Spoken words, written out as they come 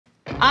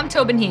I'm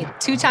Tobin Heath,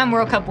 two-time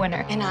World Cup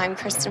winner. And I'm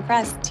Christen,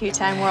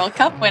 two-time World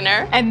Cup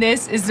winner. And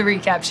this is the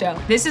Recap Show.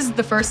 This is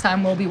the first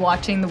time we'll be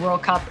watching the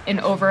World Cup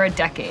in over a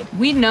decade.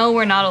 We know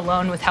we're not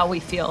alone with how we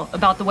feel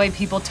about the way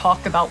people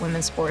talk about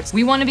women's sports.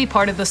 We want to be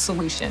part of the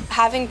solution.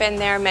 Having been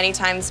there many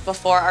times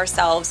before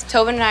ourselves,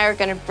 Tobin and I are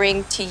going to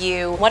bring to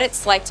you what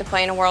it's like to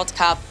play in a World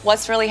Cup,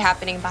 what's really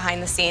happening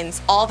behind the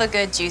scenes, all the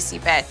good juicy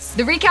bits.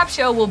 The Recap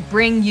Show will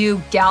bring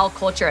you gal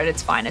culture at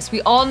its finest.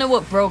 We all know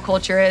what bro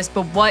culture is,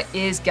 but what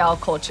is gal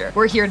culture?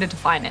 We're here to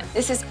define it.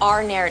 This is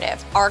our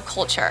narrative, our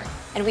culture,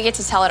 and we get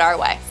to tell it our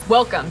way.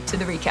 Welcome to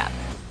the Recap.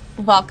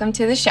 Welcome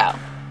to the show.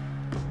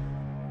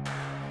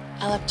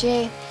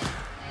 LFG.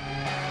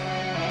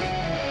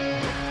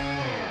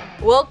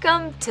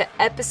 Welcome to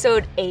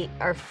episode 8,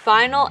 our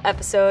final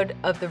episode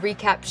of the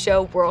Recap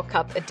Show World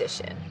Cup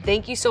edition.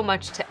 Thank you so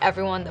much to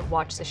everyone that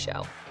watched the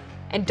show.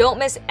 And don't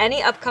miss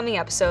any upcoming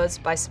episodes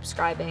by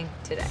subscribing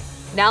today.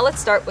 Now let's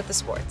start with the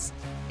sports.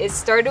 It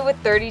started with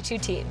 32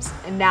 teams,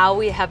 and now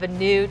we have a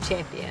new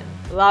champion,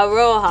 La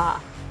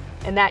Roja,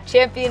 and that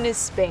champion is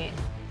Spain.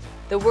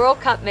 The World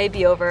Cup may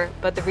be over,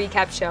 but the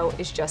Recap Show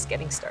is just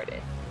getting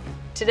started.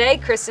 Today,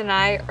 Christen and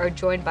I are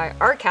joined by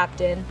our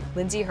captain,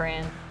 Lindsey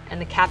Horan,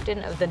 and the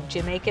captain of the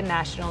Jamaican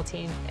national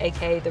team,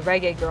 aka the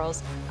Reggae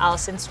Girls,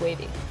 Allyson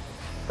Swaby.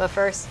 But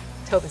first,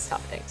 Tobin's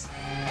top things.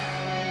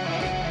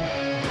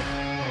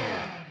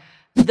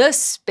 The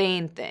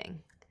Spain thing.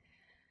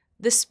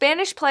 The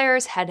Spanish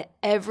players had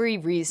every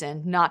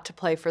reason not to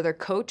play for their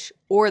coach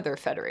or their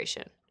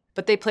federation,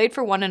 but they played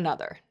for one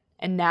another,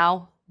 and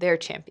now they're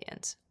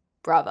champions.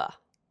 Brava.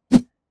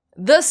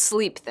 The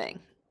sleep thing.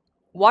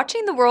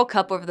 Watching the World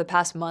Cup over the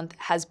past month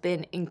has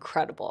been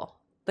incredible,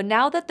 but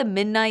now that the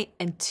midnight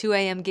and 2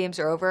 a.m. games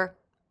are over,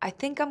 I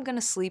think I'm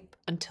gonna sleep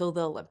until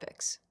the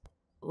Olympics.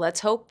 Let's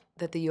hope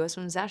that the U.S.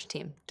 women's national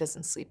team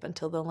doesn't sleep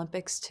until the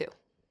Olympics too.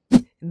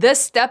 The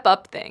step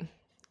up thing.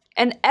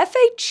 An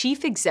FA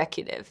chief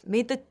executive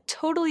made the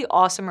totally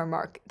awesome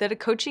remark that a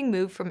coaching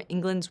move from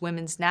England's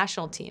women's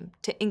national team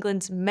to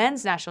England's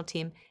men's national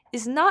team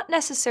is not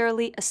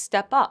necessarily a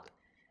step up.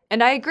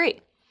 And I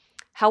agree.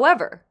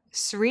 However,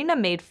 Serena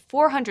made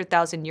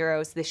 400,000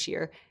 euros this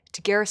year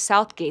to Gareth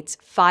Southgate's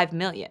 5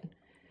 million.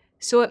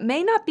 So it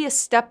may not be a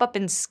step up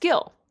in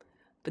skill,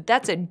 but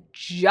that's a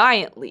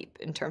giant leap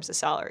in terms of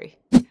salary.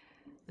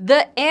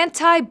 The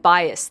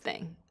anti-bias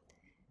thing.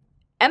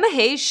 Emma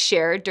Hayes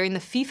shared during the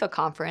FIFA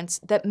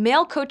conference that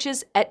male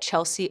coaches at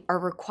Chelsea are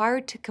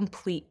required to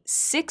complete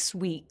 6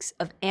 weeks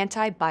of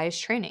anti-bias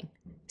training.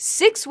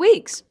 6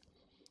 weeks!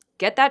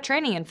 Get that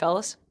training in,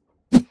 fellas.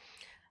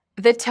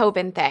 The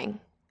Tobin thing.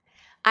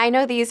 I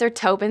know these are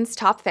Tobin's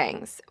top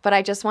things, but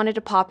I just wanted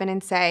to pop in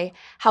and say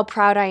how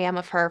proud I am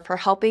of her for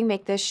helping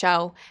make this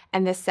show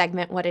and this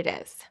segment what it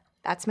is.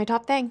 That's my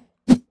top thing.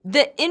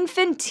 The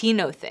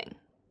Infantino thing.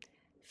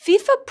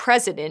 FIFA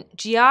president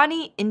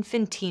Gianni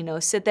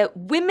Infantino said that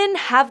women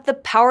have the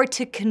power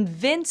to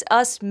convince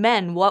us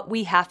men what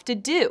we have to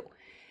do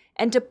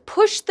and to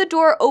push the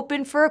door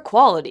open for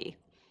equality.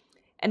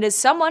 And as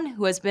someone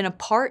who has been a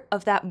part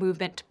of that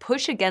movement to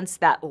push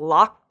against that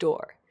locked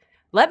door,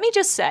 let me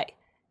just say,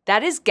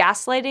 that is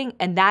gaslighting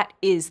and that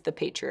is the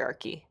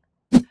patriarchy.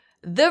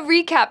 The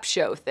Recap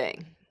Show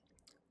thing.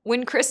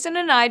 When Christen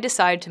and I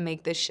decided to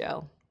make this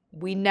show,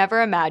 we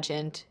never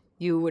imagined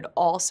you would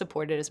all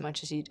support it as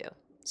much as you do.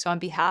 So on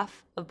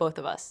behalf of both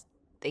of us,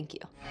 thank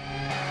you.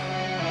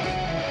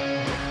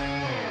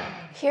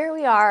 Here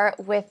we are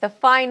with the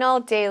final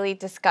daily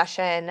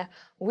discussion.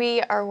 We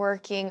are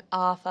working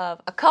off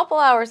of a couple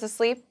hours of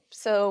sleep,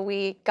 so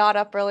we got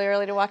up really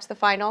early to watch the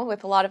final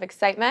with a lot of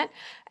excitement,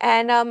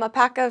 and a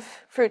pack of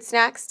fruit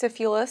snacks to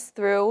fuel us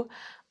through.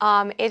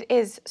 It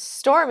is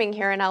storming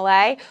here in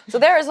LA, so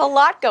there is a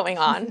lot going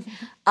on.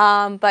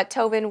 But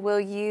Tobin, will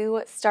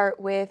you start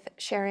with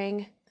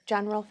sharing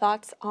general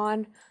thoughts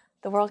on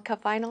the World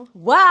Cup final?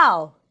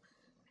 Wow,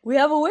 we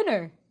have a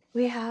winner.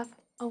 We have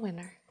a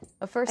winner.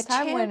 A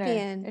first-time winner.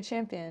 A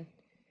champion.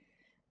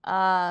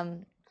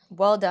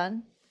 Well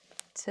done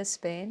to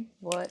Spain.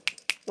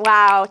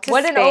 Wow, to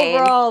what Spain. An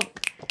overall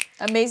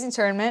amazing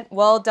tournament.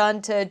 Well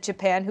done to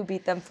Japan, who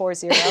beat them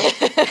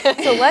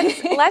 4-0.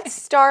 So let's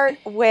start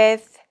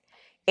with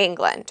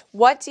England.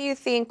 What do you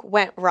think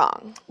went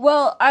wrong?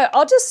 Well,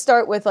 I'll just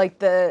start with like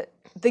the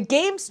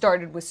game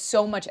started with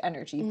so much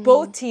energy. Mm-hmm.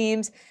 Both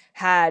teams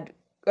had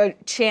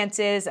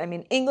chances. I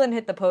mean, England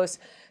hit the post.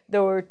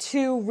 There were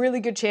 2 really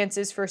good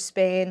chances for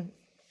Spain.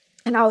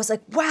 And I was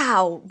like,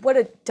 wow, what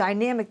a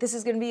dynamic. This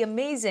is going to be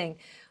amazing.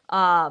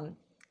 And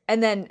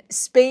then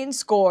Spain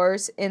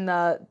scores in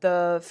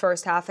the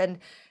first half. And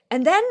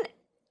then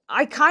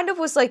I kind of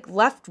was like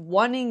left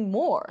wanting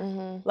more.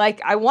 Mm-hmm.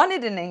 Like I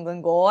wanted an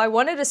England goal. I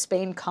wanted a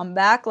Spain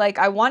comeback. Like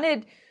I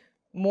wanted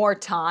more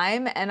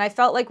time. And I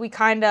felt like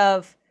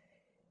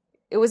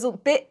it was a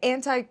bit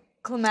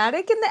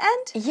anticlimactic in the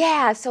end.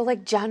 Yeah, so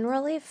like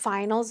generally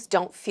finals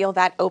don't feel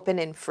that open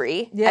and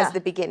free as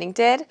the beginning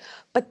did.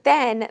 But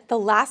then the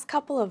last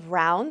couple of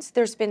rounds,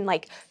 there's been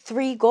like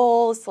 3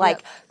 goals,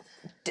 like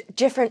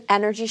different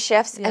energy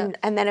shifts, Yeah.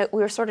 and then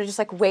we were sort of just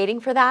like waiting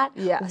for that,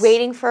 Yes.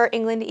 waiting for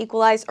England to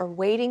equalize or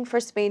waiting for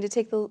Spain to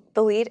take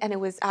the lead, and it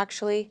was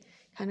actually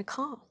kind of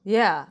calm.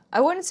 Yeah,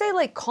 I wouldn't say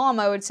like calm.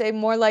 I would say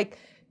more like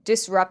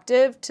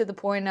disruptive to the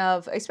point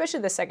of, especially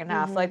the second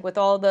half, like with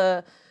all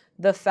the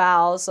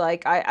fouls.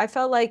 Like I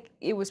felt like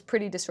it was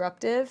pretty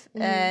disruptive,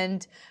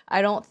 and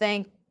I don't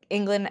think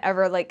England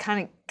ever like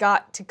kind of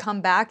got to come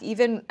back,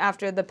 even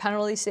after the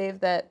penalty save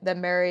that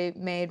Mary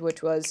made,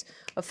 which was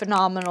a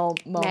phenomenal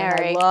moment.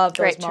 Mary, I love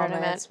those great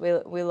moments.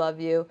 We love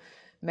you,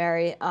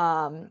 Mary.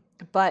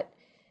 But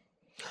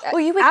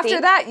well, you would after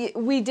think, that,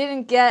 we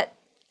didn't get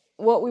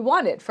what we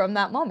wanted from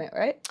that moment,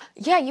 right?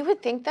 yeah, you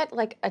would think that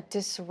like a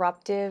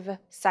disruptive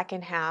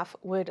second half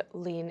would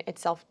lean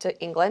itself to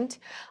England,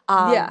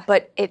 Yeah.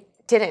 but it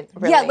didn't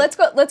really. Yeah,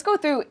 let's go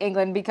through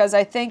England, because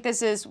I think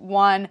this is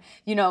one,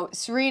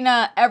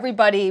 Serena,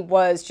 everybody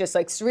was just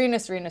like Serena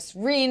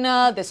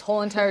this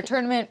whole entire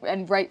tournament,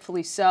 and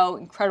rightfully so.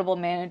 Incredible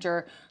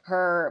manager.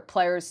 Her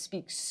players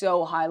speak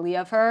so highly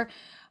of her.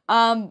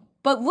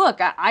 But look,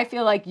 I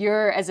feel like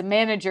as a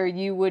manager,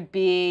 you would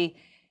be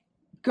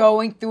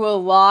going through a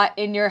lot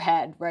in your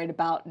head right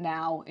about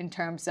now in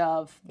terms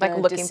of like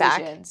looking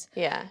decisions. back.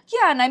 Yeah.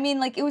 Yeah, and I mean,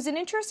 like, it was an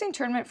interesting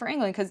tournament for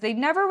England because they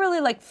never really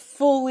like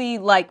fully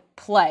like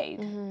played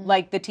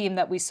like the team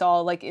that we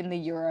saw like in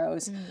the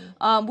Euros,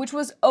 which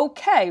was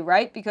okay,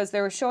 right? Because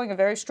they were showing a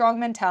very strong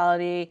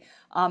mentality.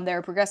 They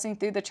were progressing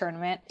through the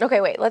tournament.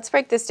 Okay, wait, let's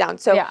break this down.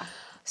 So, Yeah.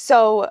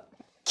 so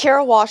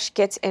Kira Walsh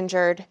gets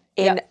injured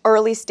in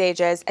early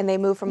stages, and they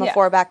move from a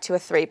 4-back to a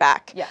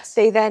 3-back. Yes.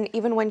 They then,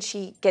 even when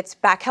she gets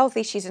back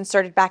healthy, she's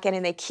inserted back in,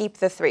 and they keep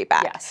the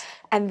 3-back. Yes.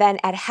 And then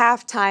at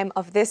halftime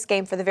of this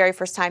game, for the very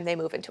first time, they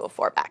move into a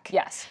 4-back.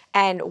 Yes.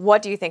 And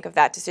what do you think of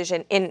that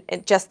decision, in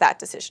just that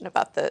decision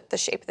about the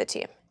shape of the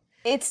team?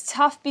 It's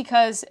tough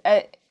because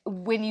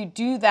when you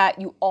do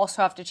that, you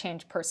also have to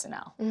change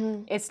personnel.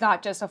 It's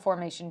not just a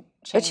formation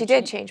change. But she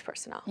did change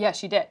personnel. Yeah,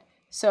 she did.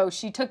 So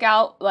she took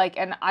out,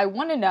 and I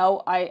want to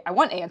know, I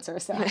want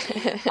answers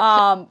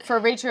for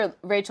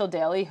Rachel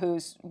Daly,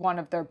 who's one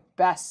of their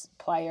best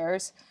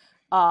players.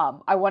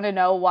 I want to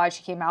know why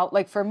she came out.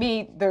 Like, for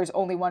me, there's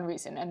only one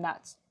reason, and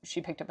that's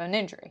she picked up an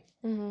injury.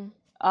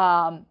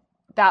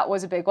 That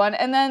was a big one.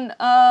 And then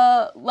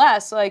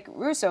Les, like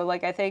Russo,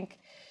 like, I think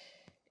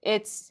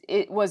it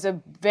was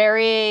a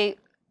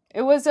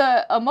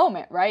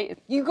moment, right?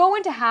 You go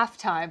into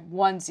halftime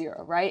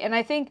 1-0, right? And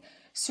I think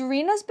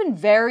Serena's been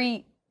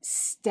very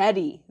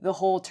steady the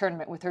whole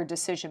tournament with her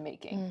decision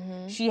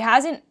making. She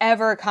hasn't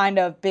ever kind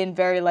of been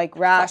very like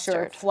rash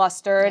or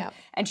flustered,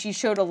 and she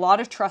showed a lot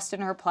of trust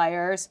in her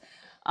players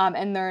and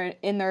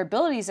in their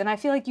abilities. And I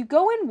feel like you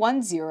go in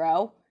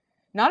 1-0,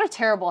 not a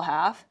terrible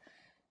half.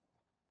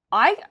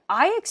 I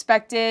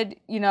expected,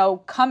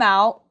 come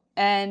out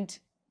and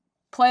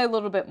play a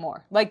little bit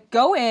more. Like,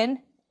 go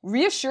in,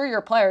 reassure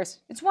your players.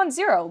 It's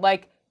 1-0.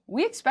 Like,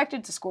 we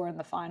expected to score in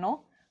the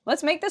final.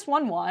 Let's make this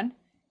 1-1.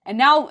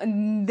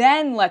 And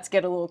then let's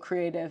get a little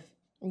creative.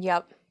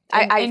 Yep.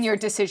 In your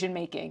decision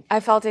making. I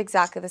felt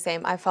exactly the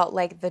same. I felt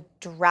like the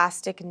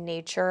drastic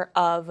nature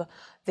of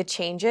the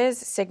changes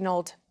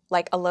signaled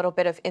like a little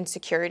bit of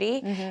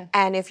insecurity.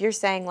 And if you're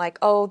saying like,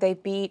 oh, they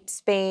beat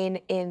Spain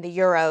in the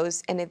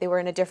Euros and they were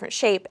in a different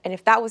shape, and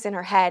if that was in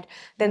her head,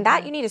 then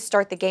that you need to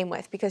start the game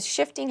with, because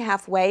shifting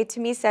halfway to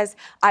me says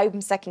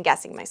I'm second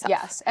guessing myself.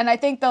 Yes, and I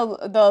think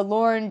the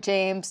Lauren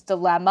James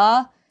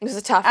dilemma it was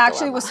a tough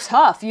dilemma. Was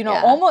tough,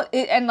 almost,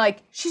 and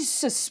like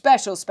she's a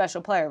special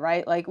player,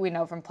 right? Like we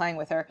know from playing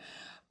with her,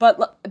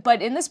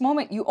 but in this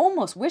moment, you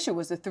almost wish it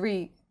was a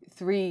three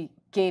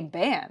game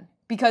ban,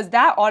 because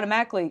that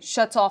automatically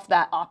shuts off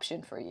that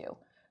option for you.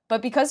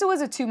 But because it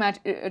was a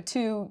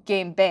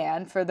 2-game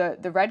ban for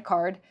the red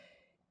card,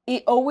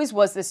 it always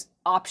was this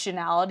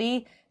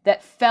optionality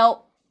that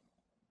felt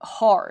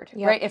hard,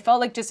 right? It felt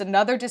like just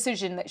another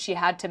decision that she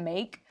had to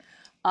make.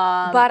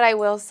 But I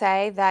will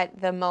say that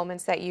the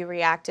moments that you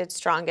reacted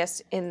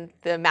strongest in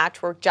the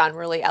match were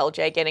generally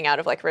LJ getting out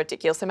of like a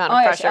ridiculous amount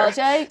of pressure. Yes,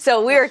 LJ.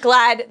 So we were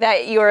glad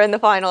that you were in the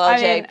final, LJ.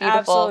 I mean,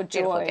 beautiful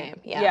joy. Game.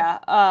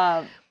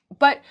 Yeah.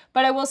 But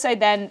I will say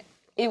then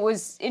it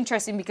was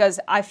interesting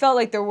because I felt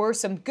like there were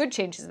some good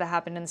changes that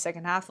happened in the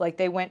second half. Like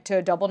they went to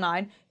a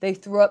 9-9. They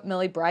threw up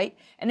Millie Bright.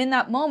 And in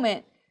that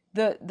moment,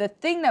 the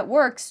thing that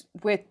works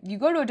with, you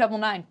go to a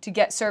 9-9 to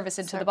get service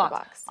into the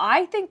box.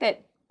 I think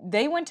that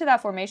they went to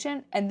that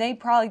formation and they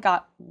probably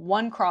got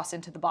one cross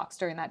into the box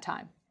during that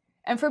time.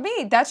 And for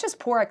me, that's just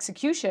poor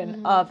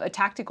execution of a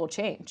tactical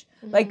change.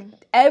 Like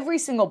every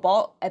single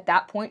ball at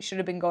that point should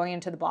have been going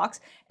into the box.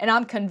 And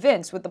I'm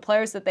convinced with the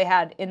players that they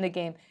had in the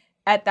game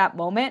at that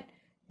moment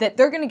that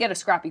they're going to get a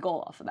scrappy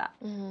goal off of that.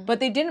 But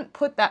they didn't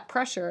put that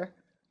pressure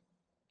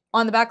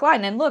on the back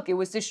line. And look, it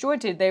was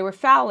disjointed. They were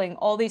fouling,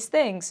 all these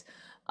things.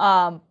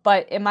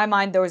 But in my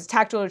mind, there was a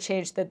tactical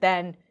change that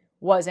then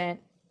wasn't...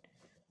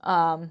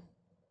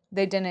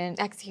 they didn't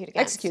execute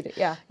it,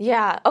 yeah.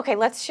 Yeah. Okay,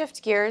 let's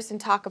shift gears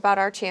and talk about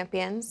our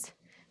champions.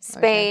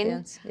 Spain,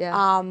 champions.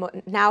 Yeah.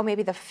 now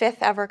maybe the 5th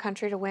ever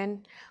country to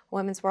win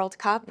Women's World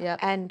Cup, Yep.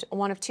 and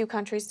one of 2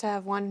 countries to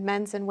have won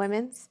men's and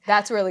women's.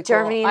 That's really cool.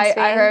 Germany and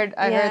Spain. I heard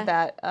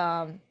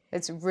that.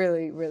 It's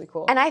really, really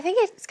cool. And I think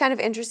it's kind of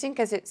interesting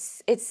because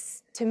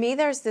it's to me,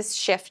 there's this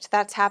shift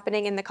that's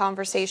happening in the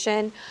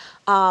conversation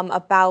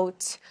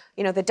about,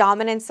 you know, the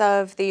dominance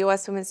of the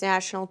U.S. women's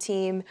national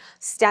team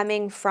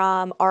stemming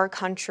from our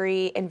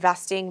country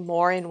investing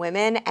more in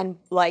women and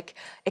like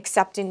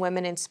accepting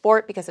women in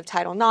sport because of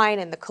Title IX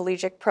and the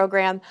collegiate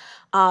program.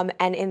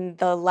 And in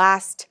the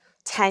last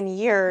 10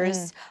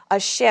 years, a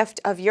shift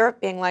of Europe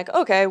being like,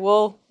 okay,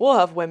 we'll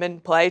have women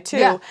play too.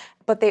 Yeah.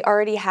 But they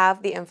already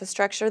have the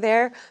infrastructure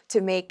there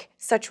to make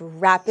such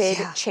rapid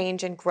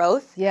change and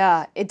growth.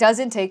 Yeah, it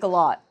doesn't take a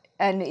lot.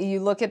 And you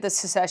look at the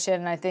secession,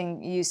 and I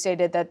think you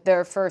stated that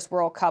their first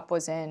World Cup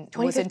was in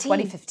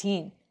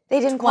 2015. They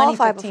didn't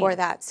qualify before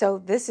that. So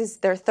this is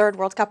their 3rd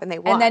World Cup, and they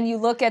won. And then you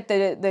look at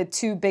the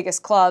 2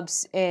 biggest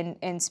clubs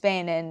in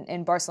Spain,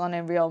 in Barcelona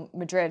and Real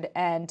Madrid,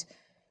 and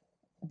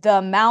the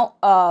amount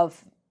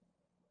of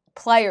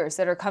players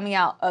that are coming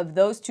out of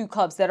those 2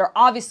 clubs that are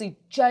obviously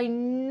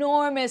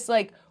ginormous,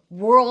 like,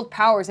 world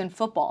powers in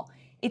football.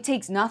 It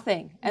takes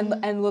nothing,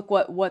 and look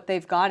what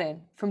they've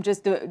gotten from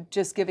just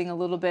giving a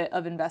little bit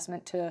of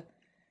investment to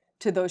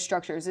those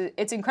structures.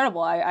 It's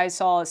incredible. I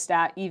saw a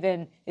stat,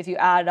 even if you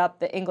add up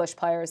the English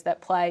players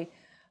that play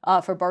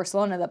for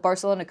Barcelona, that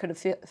Barcelona could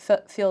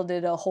have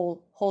fielded a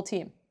whole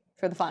team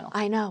for the final.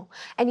 I know.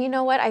 And you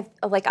know what?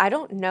 I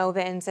don't know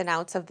the ins and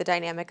outs of the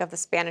dynamic of the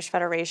Spanish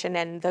Federation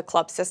and the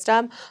club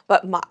system,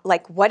 but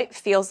what it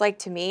feels like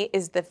to me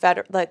is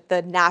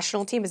the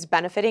national team is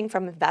benefiting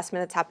from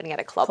investment that's happening at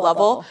a club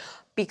level.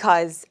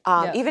 Because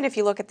even if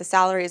you look at the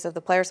salaries of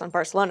the players on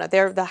Barcelona,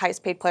 they're the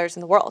highest paid players in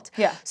the world.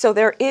 Yeah. So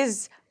there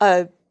is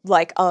a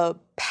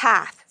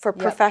path for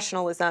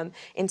professionalism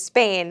in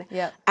Spain,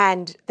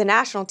 and the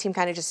national team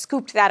kind of just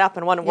scooped that up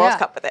and won a World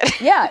Cup with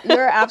it. Yeah,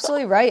 you're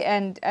absolutely right,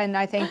 and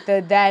I think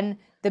then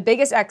the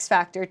biggest X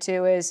factor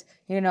too is,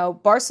 you know,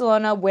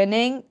 Barcelona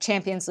winning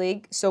Champions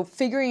League, so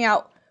figuring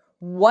out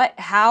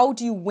how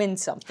do you win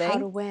something,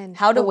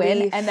 how to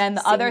win, and then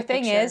the other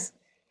thing is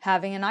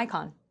having an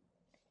icon.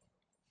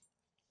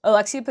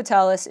 Alexia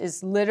Putellas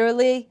is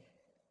literally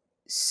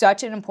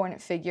such an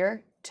important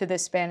figure to the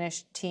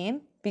Spanish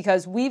team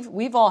because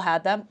we've all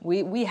had them.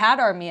 We had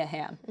our Mia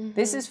Hamm.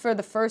 This is for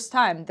the first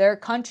time their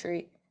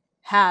country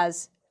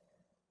has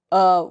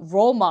a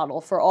role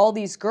model for all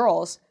these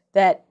girls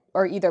that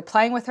are either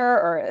playing with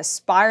her or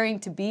aspiring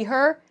to be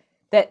her,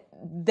 that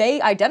they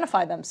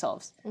identify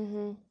themselves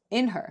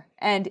in her.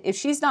 And if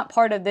she's not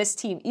part of this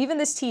team, even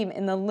this team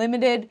in the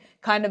limited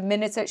kind of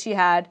minutes that she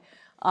had,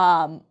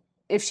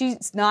 if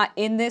she's not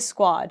in this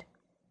squad,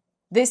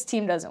 this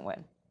team doesn't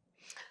win.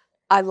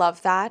 I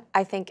love that.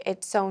 I think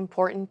it's so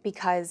important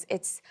because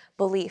it's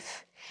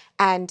belief.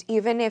 And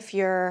even if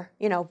you're,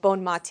 you know,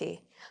 Bon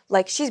Mati,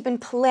 like she's been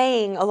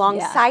playing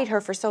alongside her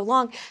for so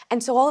long.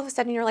 And so all of a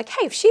sudden you're like,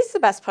 hey, if she's the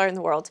best player in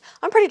the world,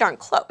 I'm pretty darn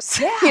close.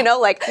 Yeah. You know,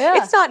 like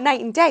it's not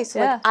night and day.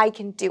 So like I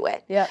can do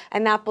it. Yeah.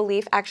 And that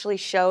belief actually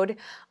showed.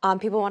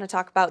 People want to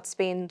talk about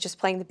Spain just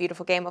playing the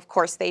beautiful game. Of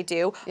course they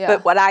do. Yeah.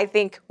 But what I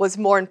think was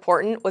more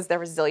important was their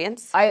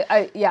resilience.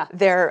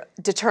 Their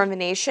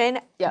determination.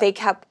 Yeah.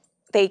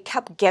 They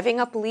kept giving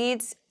up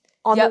leads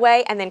on the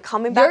way and then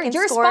coming back and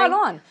scoring. Spot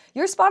on.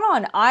 You're spot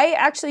on. I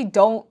actually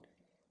don't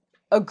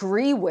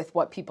agree with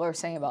what people are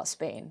saying about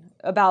Spain,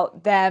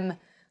 about them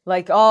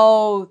like,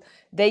 oh,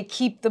 they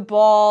keep the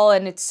ball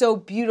and it's so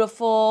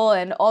beautiful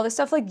and all this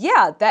stuff. Like,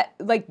 yeah, that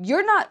like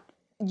you're not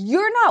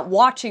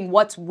watching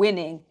what's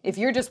winning if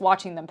you're just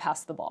watching them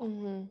pass the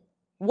ball.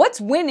 What's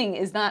winning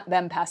is not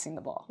them passing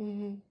the ball.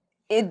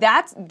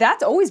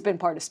 That's always been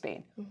part of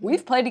Spain.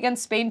 We've played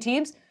against Spain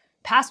teams,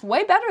 passed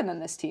way better than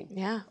this team.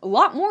 Yeah. A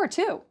lot more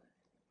too.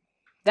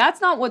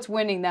 That's not what's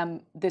winning them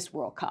this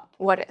World Cup.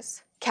 What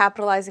is?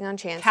 Capitalizing on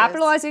chances.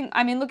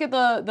 I mean, look at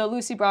the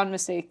Lucy Brown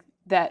mistake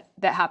that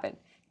happened.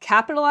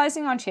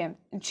 Capitalizing on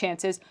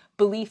chances,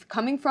 belief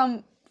coming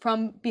from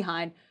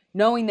behind,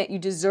 knowing that you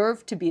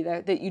deserve to be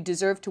there, that you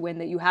deserve to win,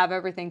 that you have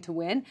everything to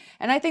win.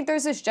 And I think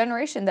there's this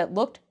generation that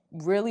looked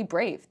really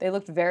brave. They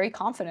looked very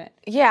confident.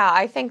 Yeah,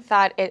 I think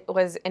that it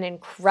was an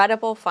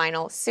incredible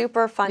final,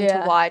 super fun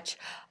to watch.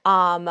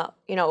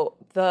 You know,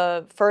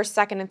 the first,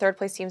 second, and third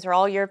place teams are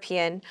all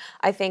European.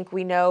 I think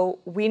we know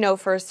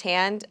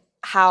firsthand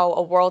how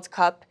a World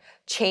Cup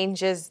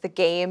changes the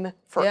game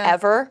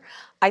forever. Yeah.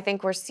 I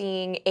think we're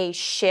seeing a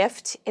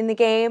shift in the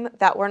game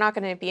that we're not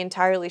going to be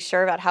entirely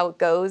sure about how it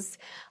goes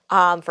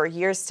for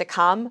years to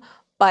come.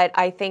 But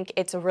I think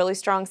it's a really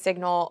strong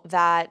signal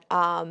that,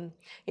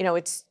 you know,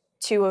 it's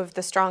two of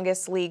the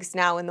strongest leagues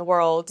now in the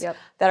world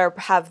that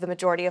have the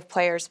majority of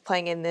players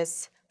playing in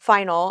this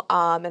final,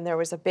 and there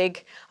was a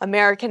big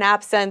American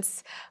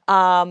absence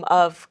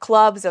of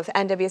clubs, of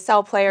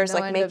NWSL players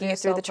making it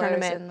through the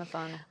tournament. In the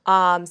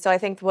final. So I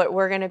think what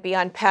we're going to be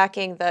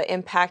unpacking the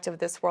impact of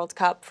this World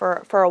Cup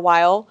for a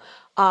while,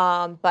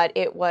 but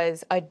it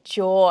was a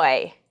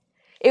joy.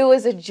 It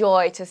was a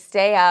joy to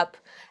stay up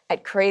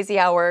at crazy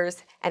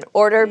hours and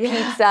order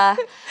pizza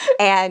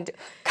and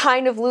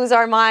kind of lose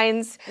our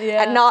minds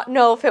and not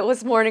know if it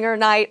was morning or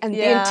night and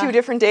be in 2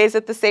 different days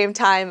at the same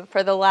time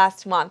for the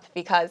last month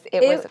because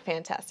it was a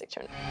fantastic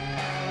tournament.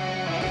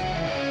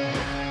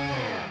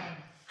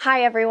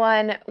 Hi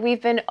everyone.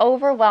 We've been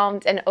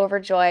overwhelmed and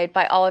overjoyed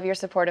by all of your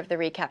support of the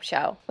recap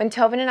show. When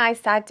Tobin and I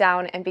sat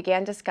down and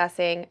began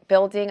discussing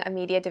building a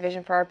media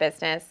division for our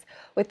business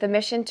with the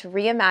mission to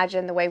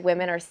reimagine the way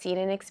women are seen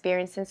and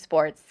experienced in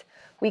sports,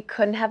 we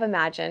couldn't have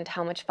imagined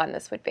how much fun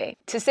this would be.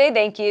 To say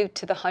thank you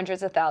to the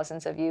hundreds of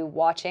thousands of you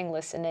watching,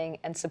 listening,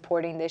 and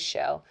supporting this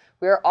show,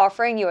 we are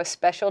offering you a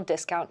special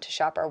discount to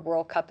shop our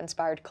World Cup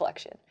inspired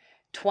collection.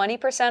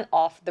 20%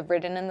 off the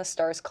Written in the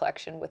Stars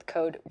collection with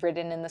code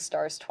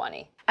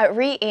WrittenInTheStars20. At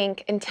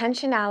Re-Inc.,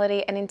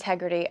 intentionality and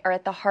integrity are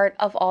at the heart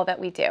of all that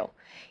we do.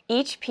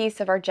 Each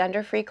piece of our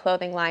gender-free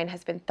clothing line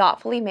has been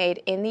thoughtfully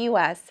made in the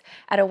U.S.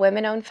 at a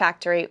women-owned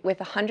factory with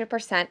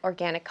 100%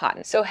 organic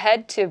cotton. So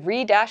head to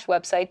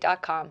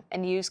re-website.com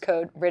and use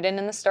code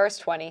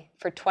WrittenInTheStars20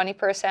 for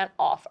 20%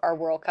 off our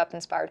World Cup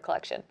inspired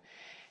collection.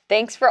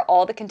 Thanks for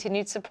all the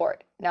continued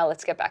support. Now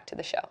let's get back to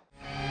the show.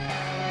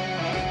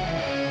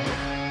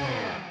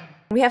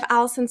 We have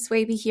Allyson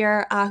Swaby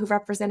here who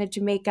represented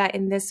Jamaica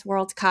in this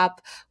World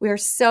Cup. We are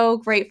so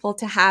grateful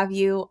to have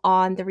you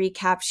on the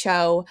recap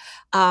show.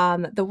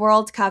 The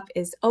World Cup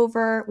is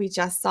over. We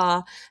just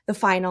saw the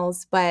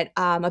finals, but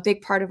a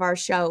big part of our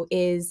show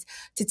is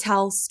to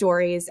tell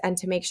stories and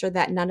to make sure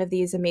that none of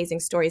these amazing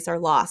stories are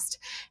lost.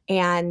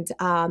 And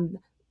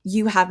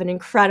you have an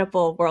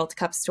incredible World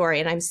Cup story,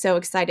 and I'm so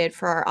excited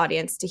for our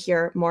audience to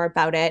hear more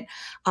about it.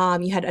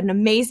 You had an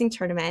amazing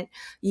tournament.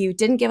 You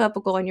didn't give up a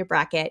goal in your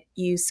bracket.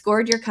 You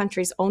scored your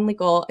country's only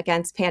goal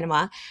against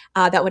Panama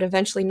that would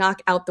eventually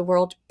knock out the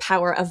world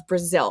power of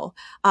Brazil,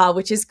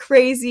 which is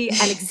crazy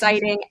and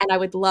exciting, and I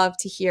would love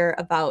to hear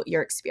about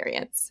your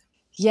experience.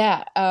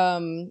 Yeah.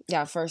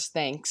 First,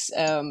 thanks.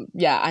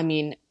 I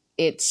mean,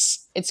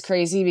 it's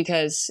crazy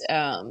because,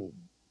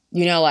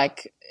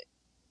 like,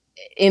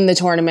 in the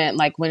tournament,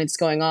 like when it's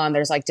going on,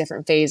 there's like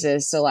different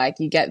phases. So like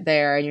you get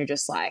there and you're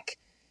just like,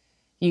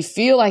 you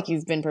feel like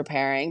you've been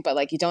preparing, but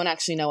like you don't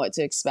actually know what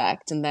to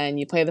expect. And then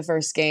you play the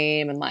first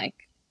game and like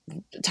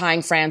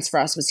tying France for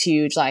us was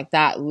huge. Like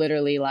that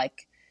literally,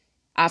 like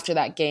after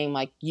that game,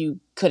 like you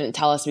couldn't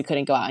tell us we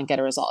couldn't go out and get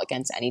a result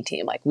against any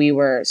team. Like we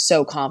were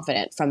so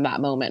confident from that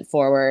moment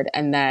forward.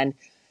 And then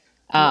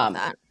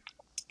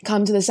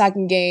come to the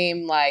second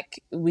game,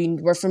 like we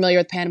were familiar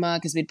with Panama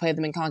because we'd played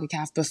them in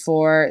CONCACAF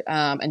before.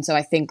 And so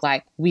I think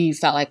like we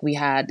felt like we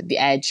had the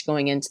edge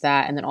going into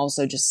that. And then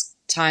also just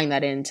tying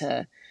that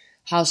into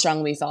how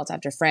strong we felt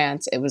after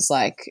France. It was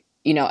like,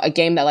 a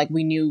game that like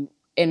we knew,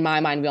 in my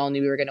mind, we all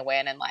knew we were going to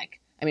win. And like,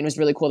 I mean, it was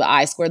really cool that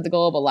I scored the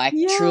goal, but like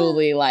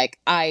truly like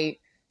I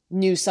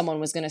knew someone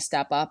was going to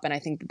step up. And I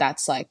think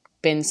that's like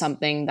been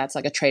something that's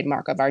like a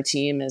trademark of our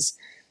team is,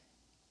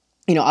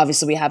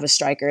 obviously we have a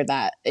striker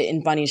that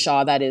in Bunny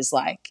Shaw that is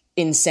like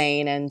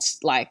insane and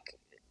like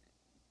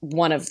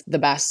one of the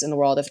best in the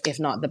world, if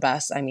not the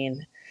best. I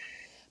mean,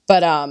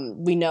 but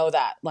we know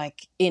that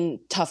like in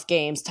tough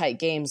games, tight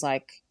games,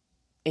 like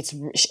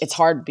it's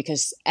hard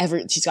because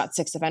she's got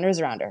 6 defenders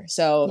around her.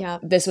 So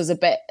this was a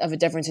bit of a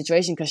different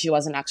situation because she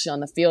wasn't actually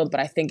on the field, but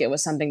I think it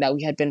was something that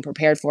we had been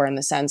prepared for in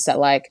the sense that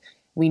like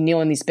we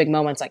knew in these big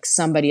moments, like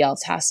somebody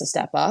else has to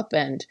step up.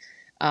 And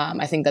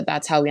I think that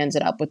that's how we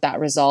ended up with that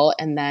result.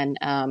 And then,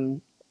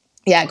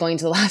 going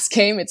to the last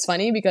game, it's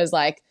funny because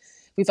like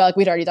we felt like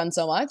we'd already done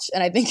so much.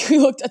 And I think we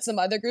looked at some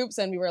other groups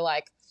and we were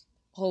like,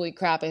 holy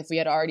crap, if we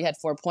had already had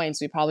 4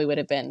 points, we probably would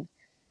have been,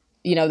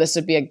 this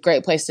would be a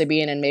great place to be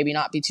in and maybe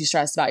not be too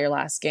stressed about your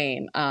last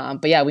game.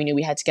 But yeah, we knew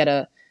we had to get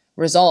a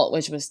result,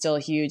 which was still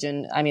huge.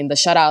 And I mean, the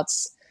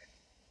shutouts,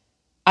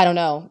 I don't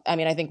know. I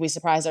mean, I think we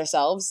surprised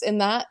ourselves in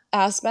that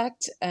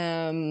aspect.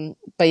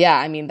 But yeah,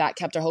 I mean, that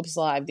kept our hopes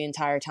alive the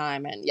entire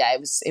time. And yeah,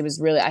 it was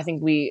really, I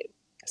think we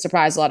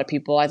surprised a lot of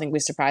people. I think we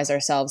surprised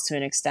ourselves to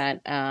an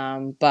extent.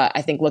 But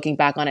I think looking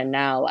back on it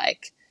now,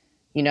 like,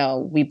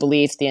 we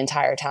believed the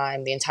entire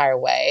time, the entire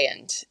way.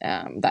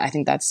 And I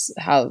think that's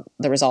how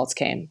the results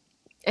came.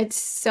 It's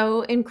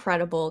so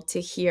incredible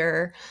to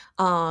hear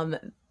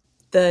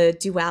the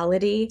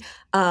duality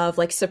of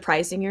like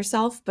surprising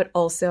yourself, but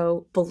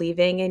also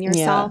believing in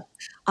yourself.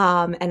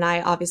 And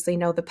I obviously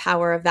know the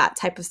power of that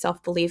type of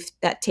self-belief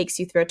that takes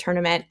you through a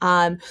tournament.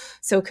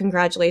 So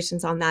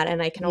congratulations on that.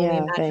 And I can only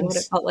imagine what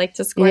it felt like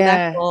to score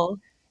that goal.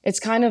 It's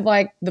kind of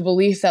like the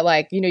belief that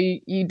like,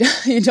 you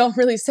don't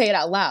really say it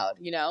out loud,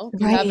 you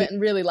haven't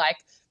really like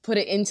put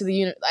it into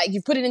the like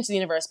you put it into the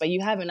universe, but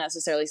you haven't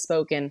necessarily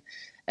spoken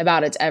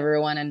about it to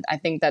everyone. And I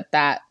think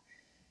that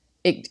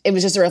it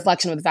was just a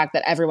reflection of the fact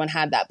that everyone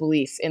had that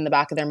belief in the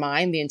back of their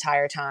mind the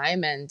entire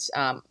time. And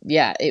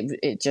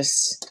it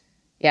just,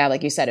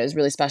 like you said, it was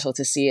really special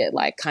to see it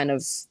like kind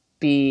of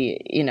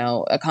be,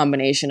 a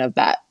combination of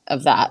that.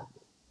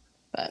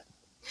 But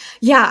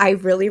Yeah, I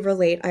really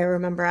relate. I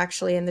remember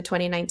actually in the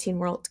 2019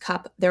 World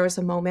Cup, there was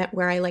a moment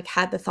where I like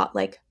had the thought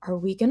like, are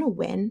we going to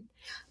win?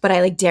 But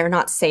I like dare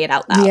not say it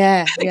out loud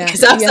Yeah, yeah,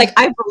 because I was yeah, like,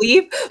 I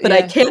believe, but I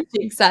yeah. can't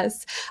jinx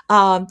us.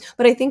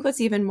 But I think what's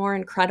even more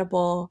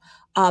incredible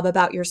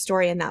about your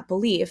story and that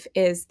belief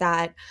is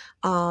that,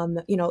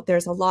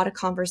 there's a lot of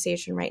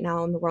conversation right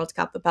now in the World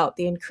Cup about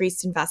the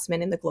increased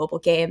investment in the global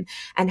game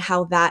and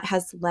how that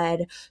has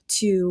led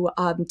to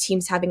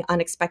teams having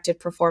unexpected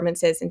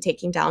performances and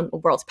taking down the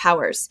world's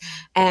powers.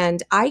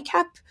 And I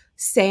kept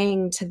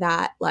saying to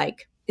that,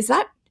 like, is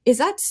that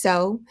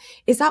so?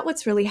 Is that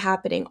what's really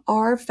happening?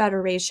 Are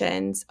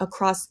federations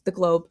across the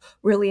globe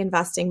really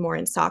investing more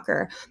in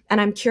soccer?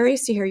 And I'm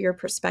curious to hear your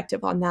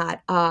perspective on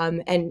that,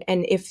 and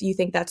if you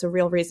think that's a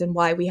real reason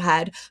why we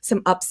had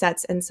some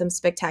upsets and some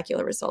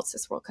spectacular results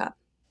this World Cup.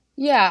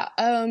 Yeah,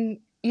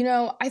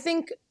 I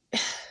think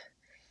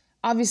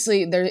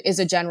obviously there is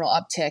a general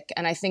uptick,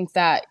 and I think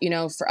that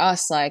for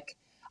us, like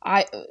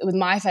I with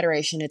my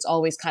federation, it's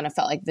always kind of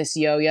felt like this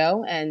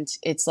yo-yo, and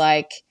it's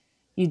like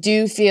you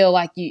do feel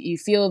like you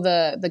feel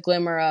the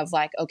glimmer of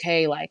like,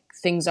 okay, like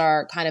things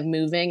are kind of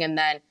moving, and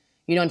then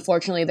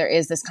unfortunately there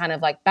is this kind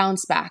of like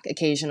bounce back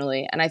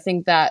occasionally, and I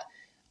think that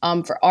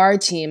for our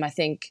team, I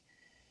think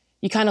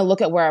you kind of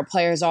look at where our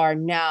players are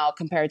now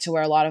compared to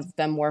where a lot of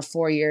them were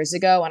 4 years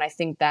ago. And I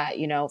think that,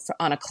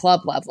 on a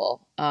club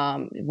level,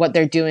 what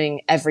they're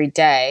doing every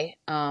day,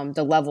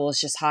 the level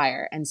is just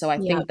higher. And so I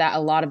Yeah. think that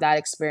a lot of that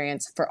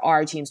experience for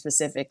our team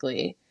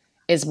specifically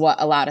is what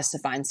allowed us to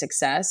find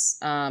success.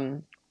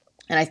 And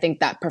I think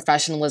that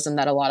professionalism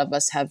that a lot of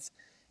us have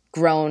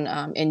grown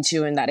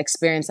into, and that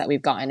experience that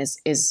we've gotten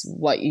is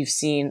what you've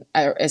seen,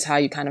 is how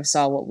you kind of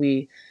saw what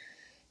we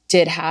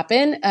did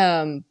happen.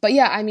 But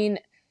yeah, I mean,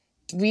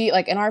 we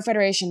like in our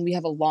federation, we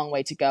have a long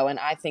way to go, and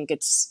I think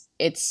it's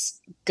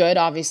good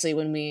obviously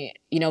when we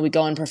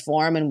go and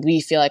perform and we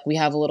feel like we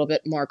have a little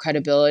bit more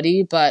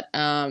credibility, but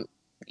in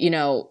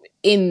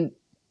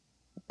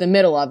the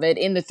middle of it,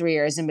 in the 3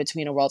 years in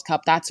between a World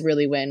Cup, that's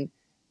really when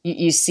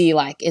you see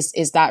like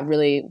is that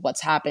really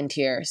what's happened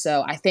here.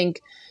 So I think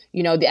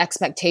the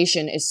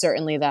expectation is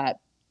certainly that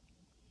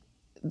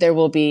there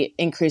will be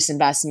increased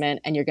investment,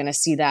 and you're going to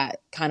see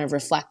that kind of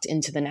reflect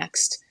into the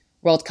next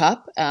World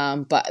Cup.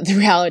 But the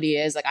reality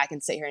is, like, I can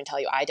sit here and tell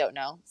you, I don't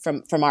know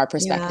from our Yeah.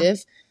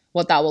 perspective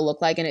what that will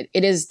look like. And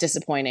it is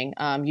disappointing.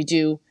 You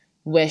do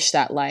wish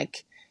that,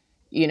 like,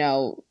 you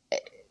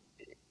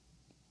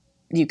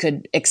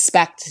could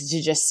expect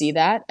to just see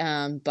that.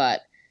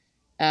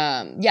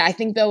 Yeah, I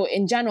think though,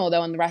 in general,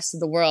 though, in the rest of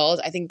the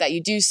world, I think that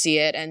you do see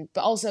it.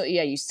 But also,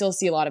 yeah, you still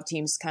see a lot of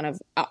teams kind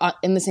of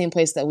in the same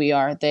place that we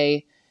are.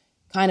 They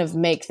kind of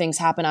make things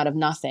happen out of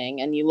nothing.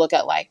 And you look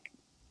at like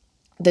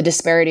the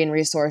disparity in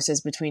resources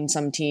between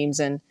some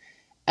teams. And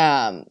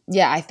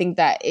yeah, I think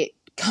that it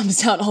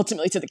comes down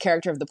ultimately to the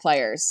character of the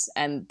players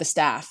and the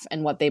staff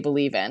and what they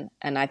believe in.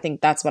 And I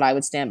think that's what I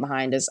would stand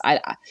behind is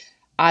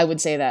I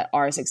would say that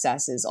our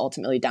success is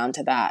ultimately down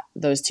to that.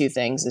 Those two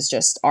things is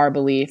just our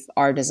belief,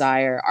 our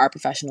desire, our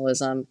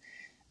professionalism,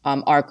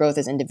 our growth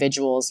as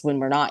individuals when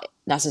we're not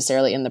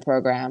necessarily in the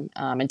program,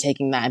 and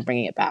taking that and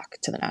bringing it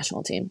back to the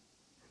national team.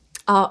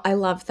 Oh, I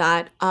love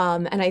that.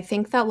 And I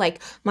think that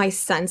like my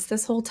sense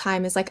this whole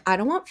time is like I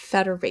don't want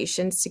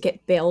federations to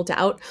get bailed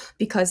out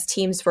because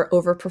teams were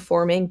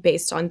overperforming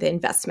based on the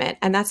investment.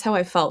 And that's how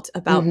I felt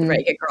about the Mm-hmm.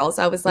 Reggae Girls.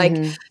 I was like,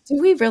 Mm-hmm. do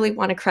we really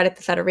want to credit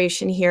the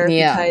federation here?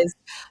 Yeah. Because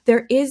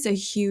there is a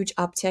huge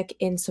uptick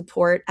in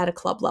support at a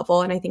club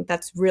level. And I think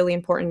that's really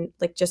important,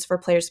 like just for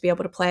players to be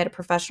able to play at a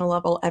professional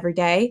level every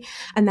day.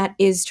 And that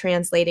is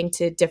translating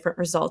to different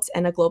results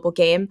in a global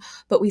game.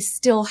 But we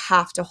still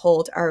have to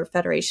hold our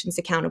federations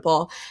accountable.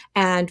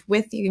 And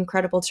with the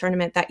incredible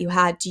tournament that you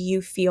had, do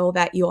you feel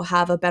that you'll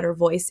have a better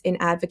voice in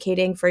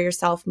advocating for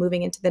yourself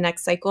moving into the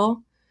next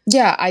cycle?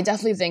 Yeah, I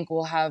definitely think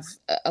we'll have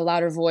a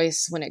louder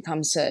voice when it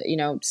comes to,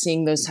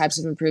 seeing those types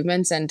of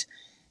improvements. And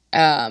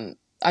I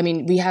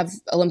mean, we have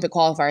Olympic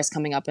qualifiers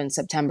coming up in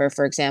September,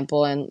 for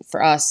example. And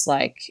for us,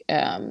 like,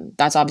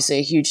 that's obviously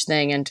a huge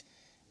thing. And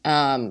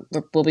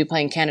we'll be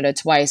playing Canada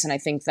twice. And I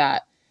think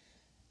that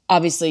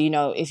obviously,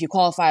 if you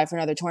qualify for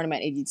another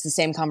tournament, it's the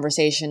same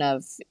conversation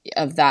of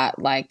that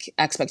like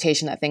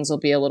expectation that things will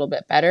be a little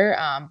bit better.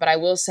 But I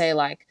will say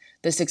like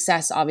the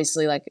success,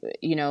 obviously, like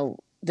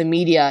the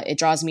media, it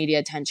draws media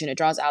attention, it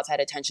draws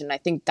outside attention, and I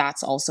think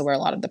that's also where a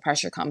lot of the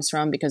pressure comes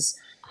from because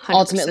 100%.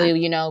 ultimately,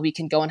 we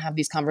can go and have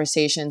these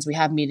conversations. We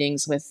have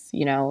meetings with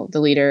the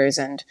leaders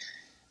and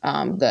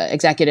the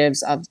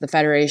executives of the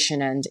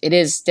federation, and it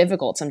is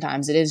difficult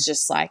sometimes. It is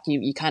just like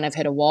you kind of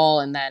hit a wall,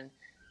 and then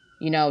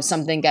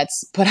something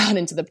gets put out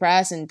into the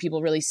press and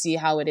people really see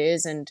how it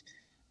is. And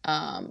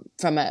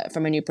from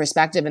a new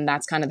perspective, and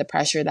that's kind of the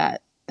pressure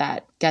that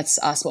gets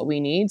us what we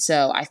need.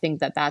 So I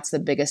think that that's the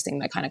biggest thing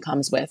that kind of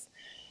comes with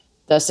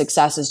the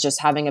success is just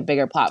having a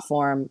bigger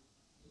platform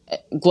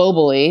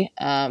globally.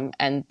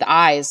 And the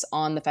eyes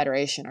on the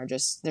federation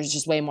there's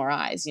just way more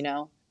eyes,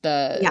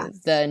 Yes.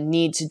 the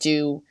need to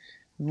do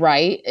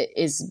right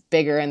is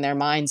bigger in their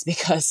minds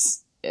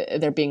because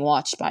they're being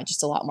watched by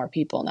just a lot more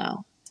people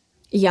now.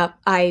 Yep,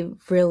 I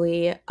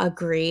really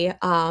agree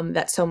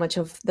that so much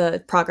of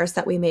the progress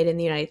that we made in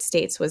the United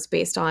States was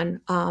based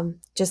on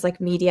just like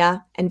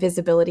media and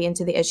visibility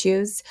into the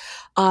issues.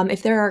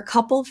 If there are a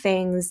couple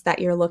things that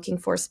you're looking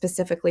for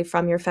specifically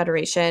from your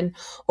federation,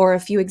 or a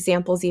few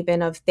examples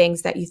even of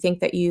things that you think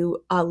that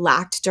you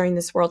lacked during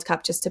this World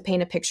Cup, just to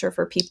paint a picture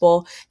for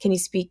people, can you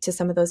speak to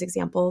some of those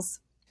examples?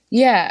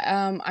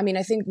 Yeah, I mean,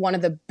 I think one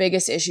of the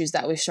biggest issues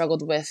that we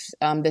struggled with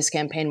this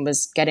campaign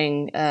was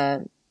getting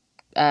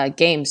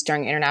games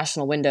during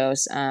international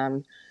windows.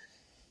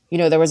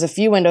 There was a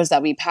few windows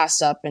that we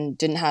passed up and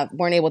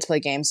weren't able to play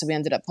games, so we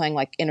ended up playing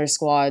like inter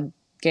squad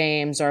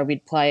games, or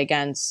we'd play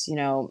against,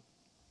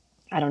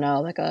 I don't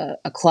know, like a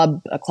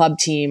club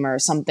team or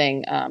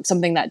something,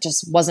 something that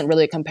just wasn't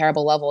really a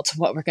comparable level to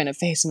what we're going to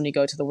face when we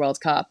go to the World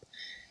Cup.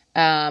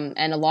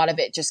 And a lot of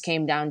it just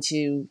came down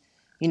to,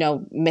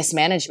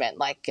 mismanagement,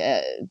 like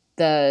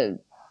the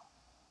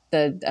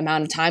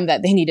amount of time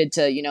that they needed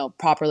to,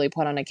 properly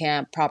put on a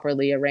camp,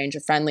 properly arrange a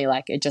friendly,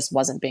 like it just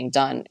wasn't being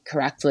done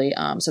correctly.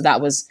 So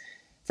that was,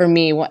 for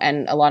me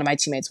and a lot of my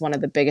teammates, one of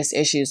the biggest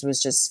issues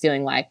was just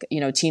feeling like,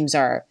 teams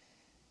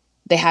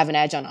they have an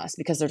edge on us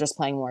because they're just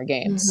playing more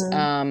games.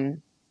 Mm-hmm.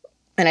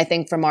 And I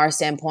think from our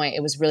standpoint,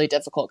 it was really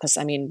difficult because,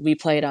 I mean, we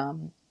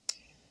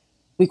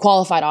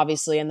qualified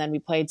obviously, and then we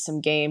played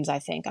some games, I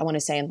want to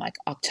say in like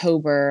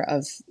October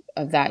of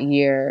that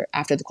year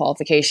after the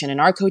qualification. And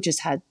our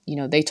coaches had,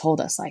 they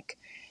told us like,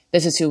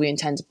 this is who we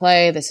intend to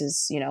play. This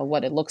is,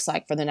 what it looks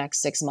like for the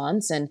next 6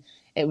 months. And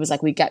it was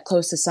like, we get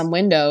close to some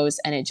windows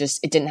and it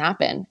didn't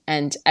happen.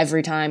 And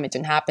every time it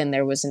didn't happen,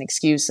 there was an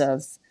excuse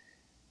of,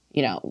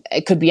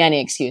 it could be any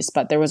excuse,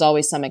 but there was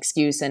always some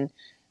excuse. And,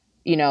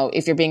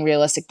 if you're being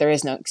realistic, there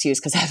is no excuse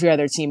because every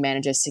other team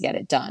manages to get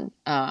it done.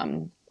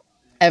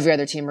 Every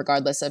other team,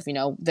 regardless of,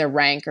 their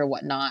rank or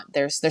whatnot,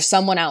 there's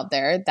someone out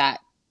there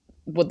that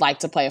would like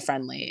to play a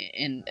friendly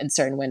in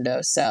certain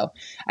windows. So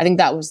I think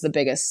that was the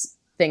biggest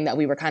thing that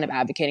we were kind of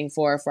advocating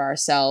for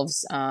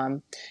ourselves.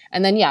 And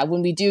then, yeah,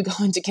 when we do go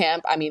into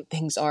camp, I mean,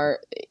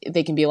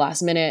 they can be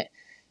last minute,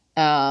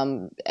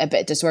 a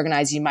bit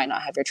disorganized. You might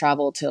not have your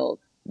travel till,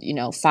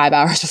 5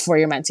 hours before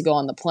you're meant to go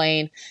on the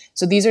plane.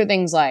 So these are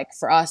things like,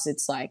 for us,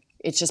 it's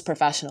just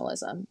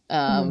professionalism,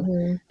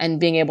 Mm-hmm. and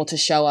being able to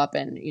show up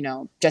and,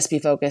 just be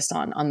focused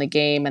on the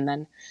game. And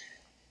then,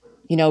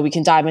 we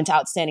can dive into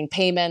outstanding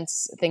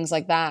payments, things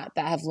like that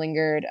have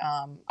lingered.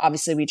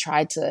 Obviously, we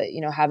tried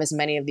to, have as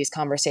many of these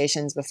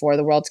conversations before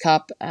the World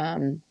Cup,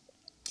 and,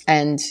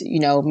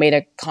 made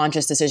a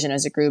conscious decision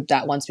as a group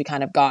that once we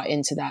kind of got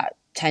into that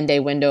 10-day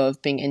window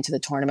of being into the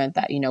tournament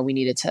that, we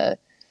needed to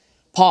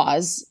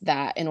pause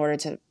that in order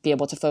to be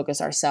able to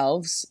focus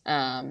ourselves.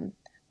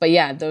 But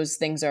yeah, those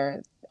things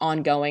are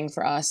ongoing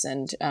for us.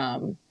 And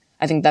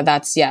I think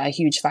that's a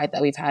huge fight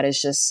that we've had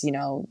is just,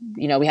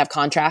 we have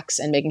contracts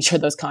and making sure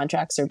those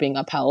contracts are being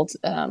upheld,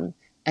 and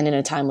in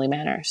a timely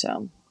manner.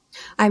 So.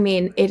 I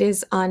mean, it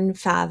is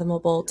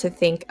unfathomable to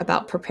think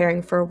about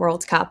preparing for a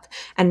World Cup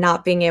and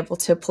not being able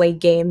to play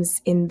games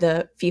in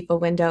the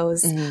FIFA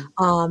windows.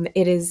 Mm-hmm.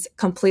 It is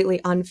completely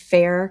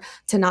unfair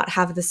to not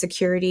have the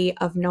security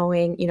of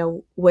knowing,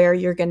 where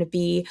you're going to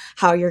be,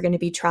 how you're going to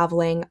be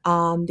traveling.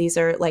 These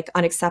are like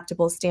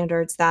unacceptable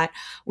standards that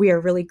we are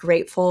really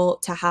grateful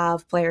to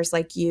have players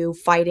like you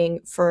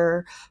fighting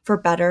for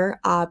better,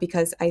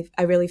 because I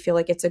really feel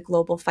like it's a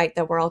global fight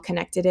that we're all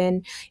connected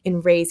in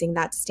raising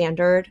that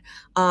standard.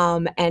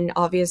 And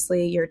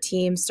obviously your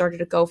team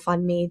started a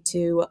GoFundMe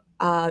to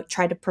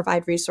try to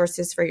provide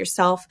resources for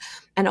yourself.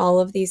 And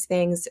all of these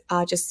things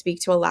just speak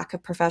to a lack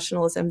of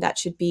professionalism that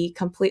should be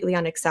completely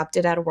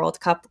unaccepted at a World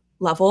Cup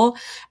level.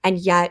 And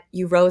yet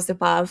you rose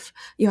above,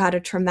 you had a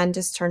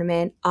tremendous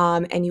tournament,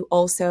 and you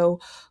also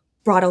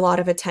brought a lot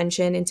of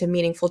attention into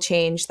meaningful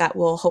change that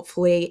will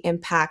hopefully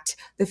impact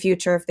the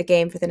future of the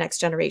game for the next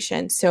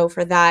generation. So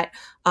for that,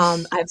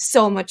 I have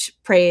so much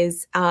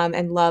praise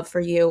and love for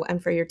you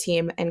and for your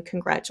team, and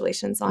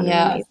congratulations on an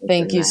amazing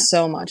thank you tournament.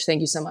 so much.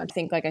 Thank you so much. I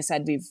think, like I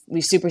said,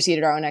 we've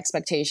superseded our own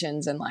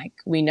expectations, and like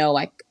we know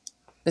like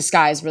the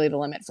sky is really the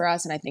limit for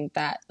us. And I think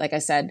that, like I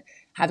said,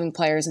 having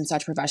players in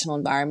such professional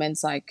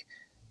environments, like,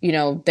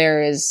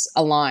 there is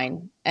a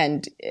line,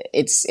 and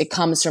it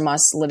comes from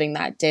us living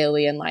that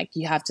daily. And like,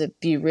 you have to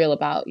be real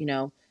about,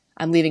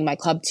 I'm leaving my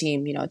club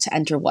team, to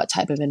enter what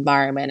type of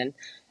environment. And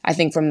I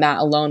think from that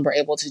alone, we're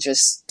able to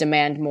just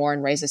demand more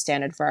and raise the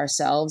standard for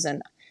ourselves.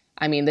 And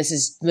I mean, this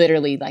is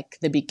literally like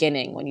the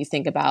beginning when you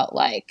think about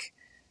like,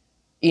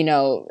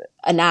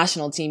 a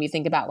national team. You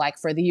think about like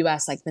for the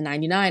US, like the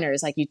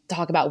 99ers, like you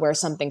talk about where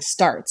something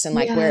starts and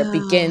like where it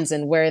begins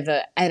and where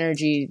the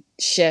energy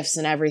shifts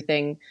and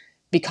everything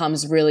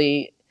becomes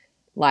really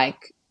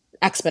like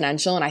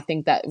exponential. And I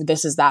think that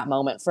this is that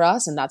moment for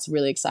us, and that's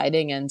really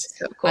exciting. And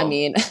So cool. I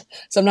mean,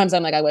 sometimes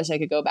I'm like, I wish I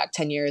could go back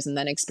 10 years and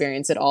then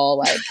experience it all,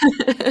 like,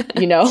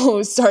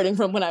 starting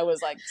from when I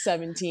was like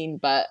 17.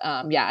 But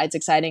yeah, it's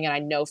exciting. And I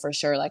know for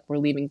sure, like, we're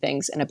leaving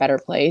things in a better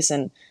place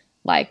and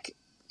like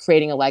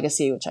creating a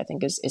legacy, which I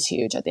think is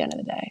huge at the end of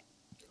the day.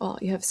 Well,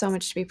 you have so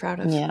much to be proud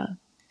of. Yeah.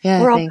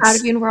 Yeah, We're all thanks. proud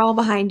of you and we're all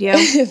behind you.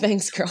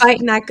 Thanks, girl.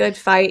 Fighting that good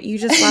fight. You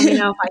just let me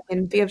know if I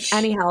can be of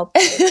any help.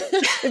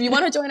 If you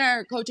want to join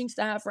our coaching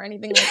staff or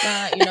anything like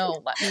that, let me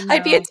know.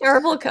 I'd be a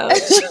terrible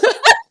coach.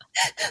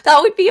 That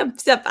would be a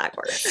step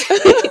backwards.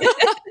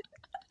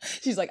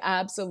 She's like,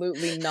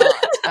 absolutely not.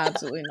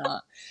 Absolutely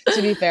not.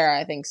 To be fair,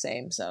 I think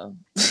same, so.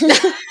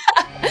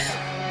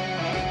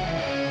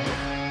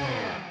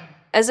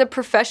 As a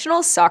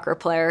professional soccer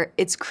player,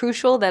 it's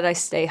crucial that I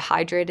stay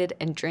hydrated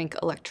and drink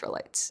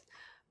electrolytes.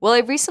 Well, I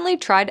recently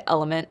tried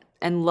LMNT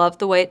and loved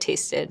the way it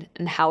tasted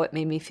and how it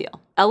made me feel.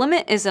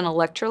 LMNT is an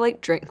electrolyte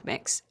drink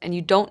mix, and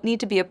you don't need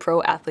to be a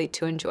pro athlete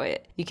to enjoy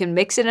it. You can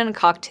mix it in a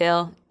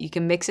cocktail, you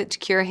can mix it to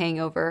cure a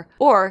hangover,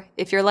 or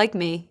if you're like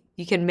me,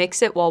 you can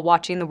mix it while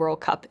watching the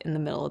World Cup in the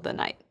middle of the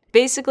night.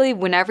 Basically,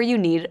 whenever you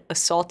need a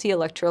salty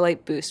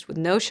electrolyte boost with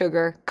no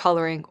sugar,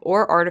 coloring,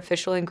 or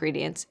artificial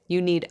ingredients,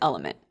 you need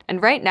LMNT. And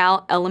right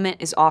now,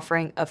 LMNT is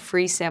offering a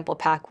free sample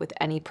pack with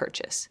any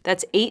purchase.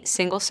 That's 8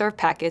 single-serve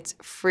packets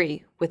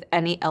free with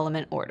any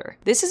LMNT order.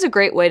 This is a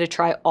great way to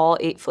try all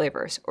 8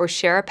 flavors or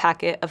share a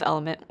packet of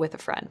LMNT with a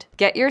friend.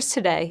 Get yours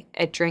today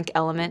at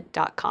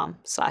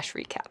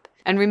drinklmnt.com/recap.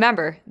 And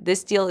remember,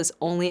 this deal is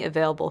only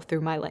available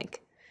through my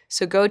link.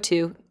 So go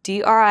to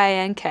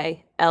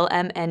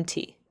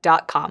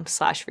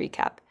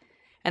drinklmnt.com/recap.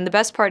 And the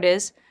best part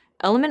is,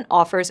 LMNT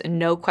offers a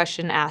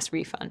no-question-asked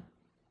refund.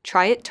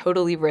 Try it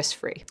totally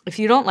risk-free. If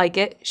you don't like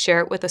it,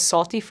 share it with a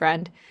salty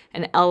friend,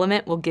 and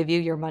LMNT will give you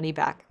your money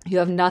back. You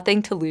have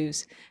nothing to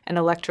lose and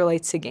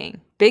electrolytes to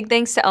gain. Big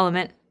thanks to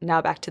LMNT. Now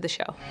back to the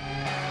show.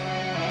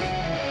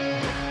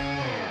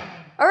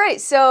 All right,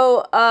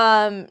 so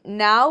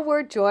now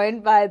we're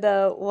joined by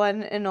the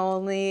one and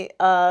only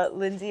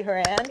Lindsey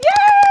Horan. Yay!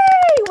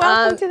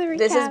 Welcome to the recap.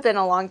 This has been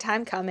a long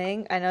time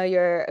coming. I know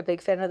you're a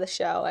big fan of the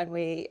show, and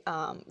we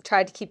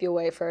tried to keep you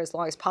away for as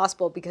long as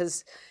possible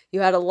because you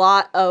had a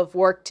lot of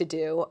work to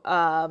do.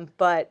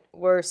 But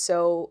we're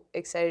so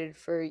excited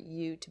for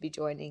you to be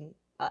joining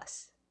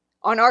us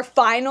on our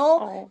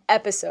final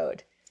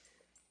episode.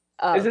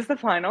 Is this the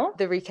final?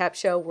 The Recap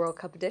Show World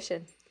Cup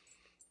edition.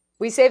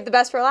 We saved the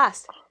best for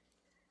last.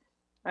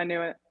 I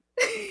knew it.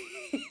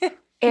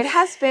 It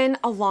has been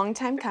a long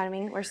time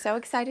coming. We're so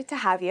excited to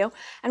have you.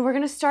 And we're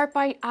going to start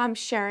by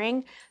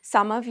sharing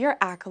some of your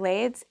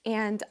accolades.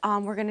 And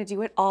we're going to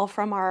do it all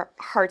from our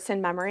hearts and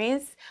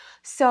memories.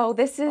 So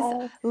this is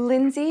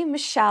Lindsey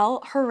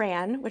Michelle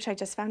Horan, which I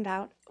just found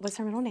out was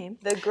her middle name.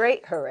 The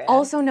Great Horan.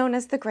 Also known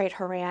as the Great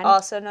Horan.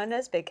 Also known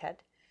as Big Head.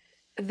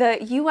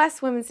 The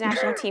U.S. Women's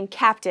National Team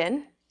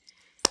captain.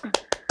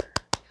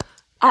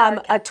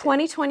 A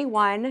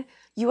 2021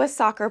 U.S.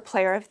 Soccer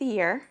Player of the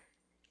Year.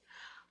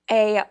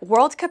 A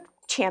World Cup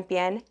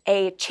champion,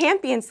 a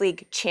Champions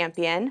League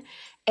champion,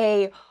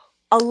 a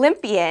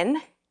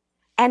Olympian,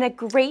 and a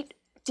great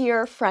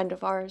dear friend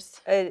of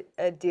ours. A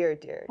dear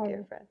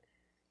friend.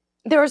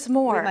 There was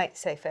more. We might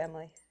say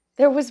family.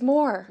 There was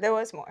more. There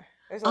was more.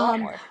 There's a lot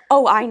more.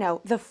 Oh, I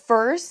know. The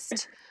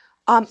first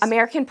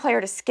American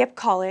player to skip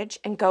college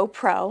and go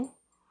pro.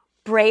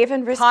 Brave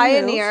and risky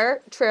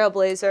Pioneer,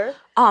 trailblazer.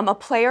 A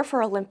player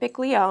for Olympic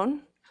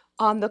Lyon.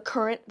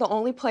 The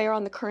only player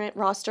on the current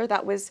roster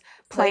that was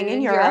playing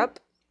in Europe.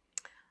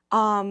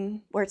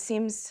 Where it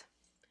seems.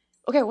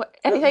 Okay, what?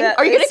 Anything?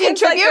 Are you going to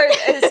contribute?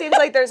 It seems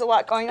like there's a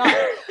lot going on.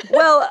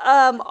 Well,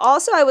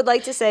 also I would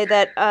like to say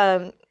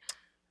that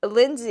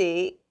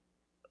Lindsey,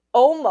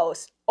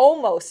 almost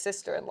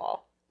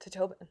sister-in-law to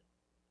Tobin.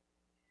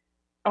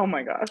 Oh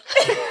my gosh.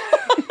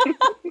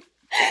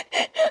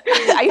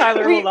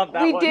 Tyler will love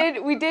that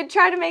one. We did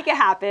try to make it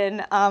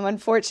happen.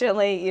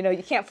 Unfortunately,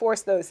 you can't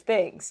force those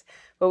things,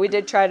 but we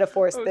did try to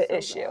force the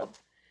issue.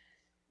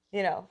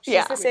 Bad.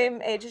 She's the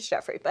same age as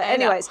Jeffrey. But I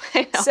know.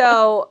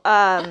 So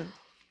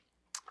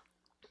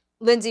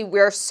Lindsey,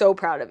 we're so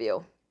proud of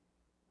you.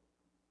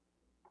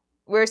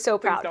 We're so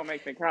proud. Please don't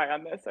make me cry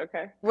on this,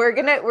 okay? We're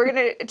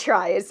gonna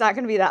try. It's not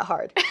gonna be that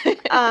hard.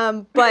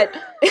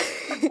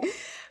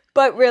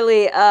 But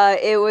really,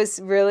 it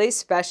was really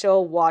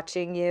special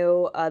watching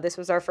you. This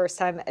was our first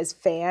time as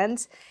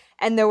fans.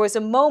 And there was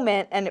a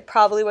moment, and it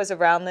probably was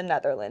around the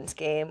Netherlands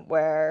game,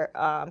 where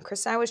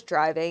Christen and I was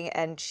driving,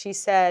 and she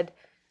said,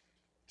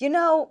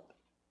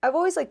 I've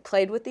always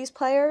played with these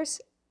players,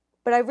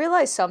 but I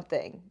realized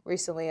something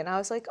recently. And I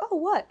was like, oh,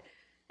 what?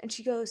 And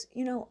she goes,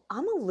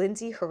 I'm a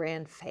Lindsey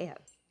Horan fan.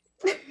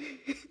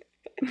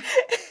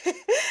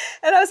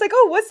 And I was like,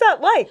 oh, what's that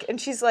like? And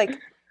she's like,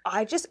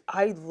 I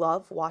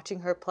love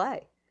watching her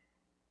play.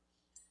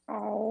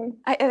 Oh,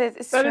 that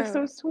is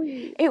so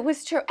sweet. It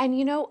was true. And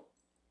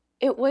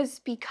it was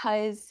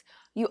because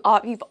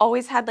you've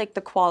always had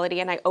the quality,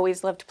 and I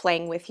always loved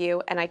playing with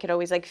you, and I could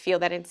always feel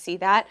that and see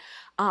that.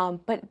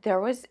 But there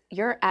was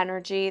your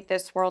energy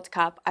this World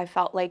Cup. I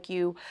felt like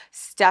you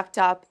stepped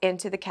up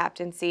into the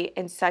captaincy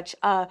in such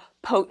a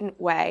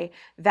potent way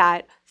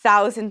that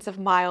thousands of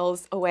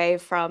miles away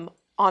from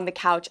on the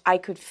couch, I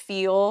could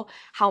feel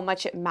how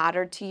much it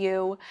mattered to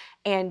you,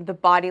 and the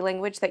body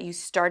language that you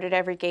started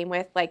every game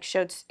with like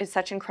showed is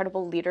such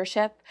incredible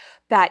leadership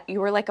that you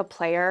were like a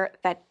player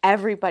that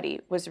everybody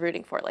was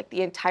rooting for. Like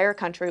the entire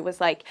country was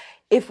like,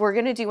 if we're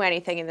going to do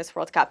anything in this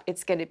World Cup,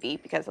 it's going to be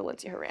because of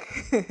Lindsey Horan.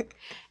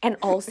 And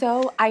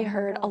also, I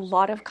heard a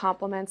lot of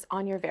compliments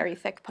on your very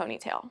thick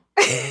ponytail.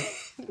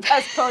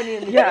 Best pony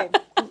in the Yeah.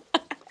 game.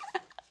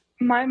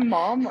 My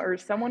mom or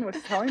someone was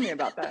telling me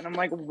about that, and I'm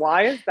like,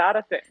 why is that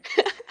a thing?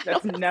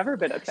 That's never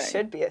been a thing.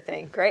 Should be a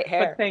thing. Great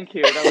hair. But thank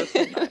you. That was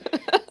so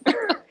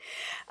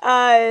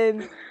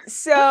nice.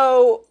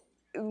 So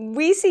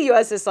we see you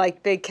as this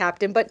like big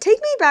captain, but take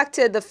me back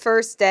to the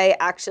first day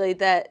actually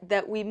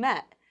that we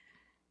met.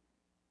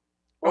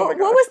 Oh my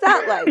What was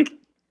that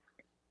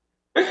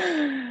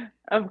like?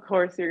 Of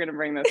course you're gonna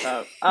bring this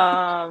up.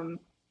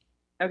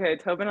 Okay,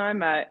 Tobin and I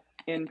met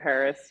in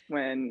Paris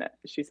when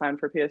she signed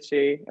for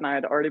PSG, and I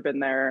had already been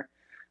there,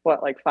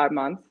 like 5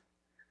 months.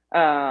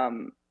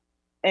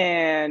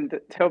 And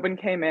Tobin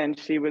came in.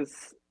 She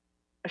was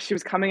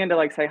coming in to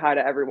like say hi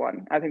to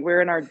everyone. I think we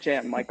were in our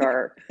gym, like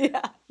our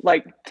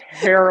like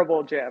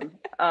terrible gym.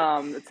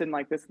 It's in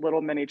like this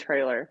little mini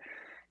trailer,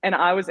 and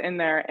I was in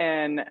there,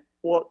 and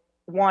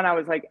I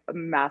was like a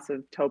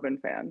massive Tobin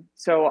fan.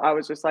 So I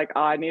was just like,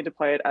 I need to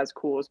play it as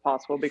cool as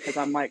possible because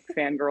I'm like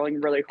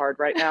fangirling really hard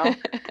right now.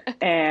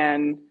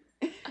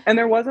 And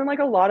there wasn't like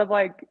a lot of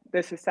like,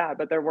 this is sad,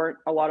 but there weren't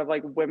a lot of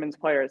like women's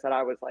players that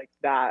I was like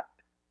that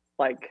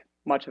like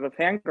much of a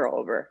fangirl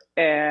over.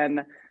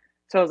 And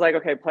so I was like,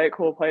 okay, play it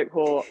cool.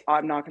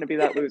 I'm not going to be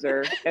that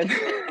loser.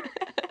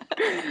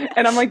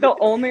 And I'm like the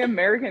only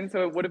American,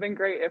 so it would have been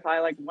great if I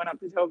like went up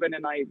to Tobin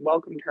and I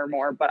welcomed her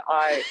more. But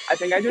I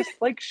think I just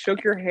like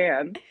shook your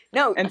hand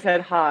and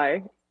said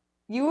hi.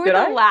 You were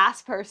the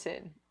last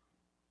person.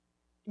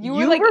 You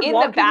were like in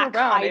the back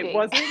hiding. It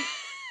wasn't.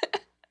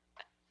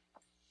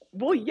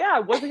 Well, yeah,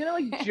 I wasn't gonna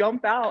like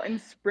jump out and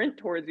sprint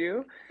towards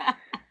you.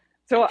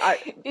 So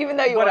even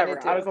though you whatever,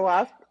 wanted to. I was the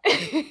last.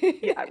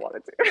 Yeah, I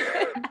wanted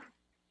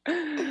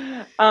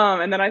to.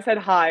 And then I said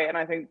hi, and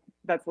I think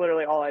that's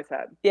literally all I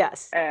said.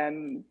 Yes.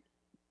 And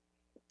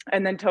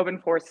then Tobin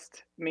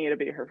forced me to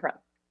be her friend.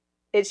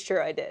 It's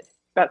true, I did.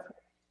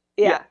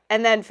 Yeah.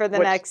 And then for the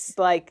next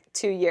like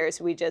 2 years,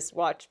 we just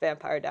watched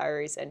Vampire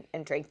Diaries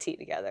and drank tea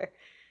together.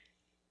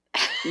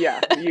 Yeah,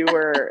 you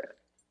were.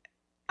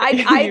 I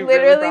you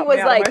literally really was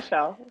like,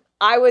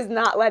 I I was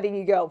not letting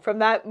you go. From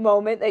that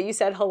moment that you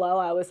said hello,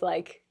 I was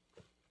like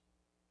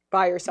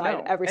by your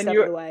side every step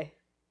of the way.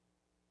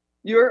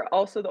 You're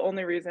also the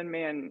only reason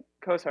me and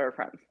Kosa are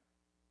friends.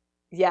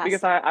 Yes.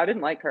 Because I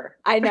didn't like her.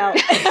 I know.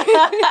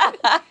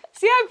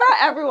 See, I brought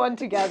everyone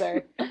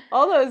together.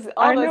 All those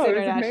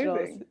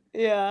internationals.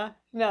 Yeah.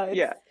 No,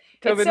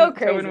 it's so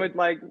crazy. Tobin would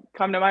like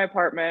come to my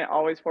apartment,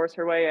 always force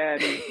her way in,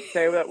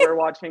 say that we're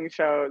watching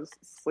shows,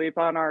 sleep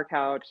on our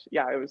couch.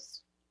 Yeah,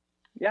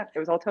 it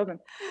was all Tobin.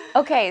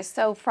 Okay,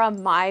 so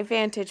from my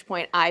vantage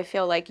point, I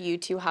feel like you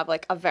two have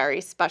like a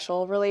very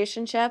special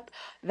relationship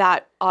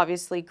that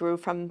obviously grew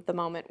from the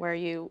moment where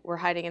you were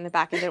hiding in the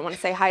back and didn't want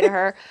to say hi to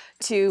her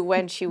to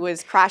when she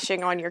was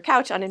crashing on your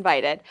couch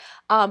uninvited.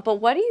 But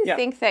what do you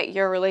think that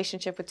your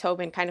relationship with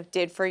Tobin kind of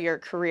did for your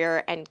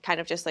career and kind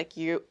of just like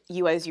you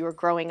as you were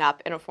growing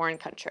up in a foreign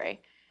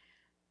country?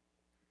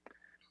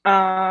 Well,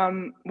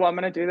 I'm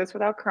going to do this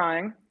without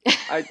crying.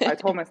 I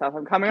told myself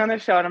I'm coming on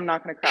this show and I'm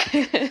not going to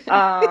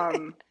cry.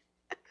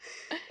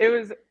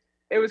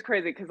 It was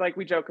crazy because like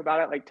we joke about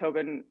it. Like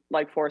Tobin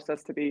like forced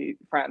us to be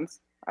friends.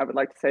 I would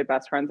like to say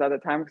best friends at the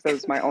time because it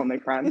was my only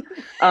friend.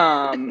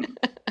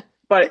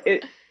 But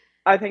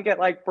I think it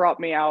like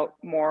brought me out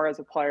more as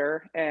a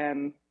player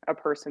and a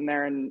person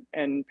there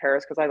in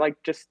Paris because I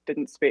like just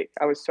didn't speak.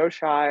 I was so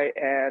shy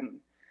and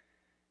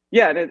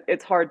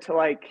it's hard to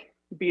like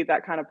be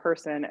that kind of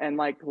person and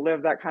like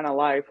live that kind of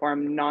life where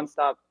I'm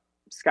nonstop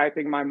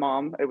Skyping my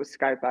mom. It was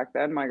Skype back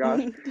then, my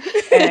gosh.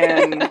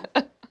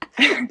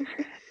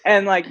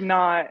 And like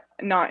not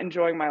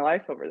enjoying my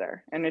life over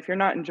there. And if you're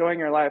not enjoying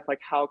your life,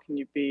 like how can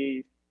you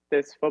be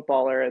this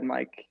footballer and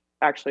like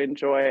actually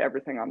enjoy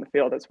everything on the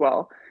field as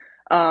well?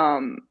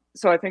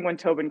 So I think when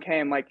Tobin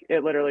came, like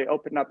it literally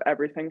opened up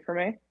everything for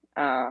me.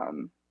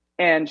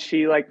 And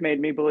she like made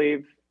me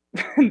believe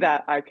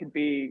that I could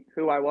be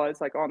who I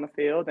was like on the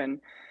field and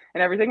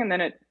everything. And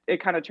then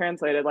it kind of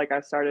translated. Like I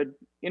started,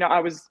 I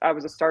was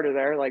a starter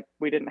there. Like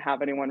we didn't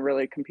have anyone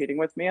really competing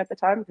with me at the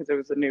time because it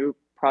was a new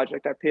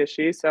project at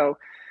PSG. So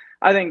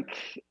I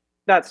think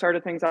that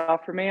started things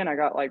off for me. And I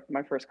got like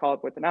my first call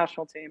up with the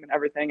national team and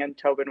everything. And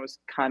Tobin was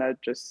kind of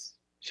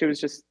she was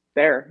just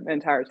there the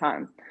entire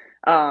time.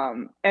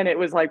 And it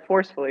was like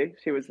forcefully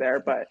she was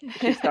there, but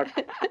she stuck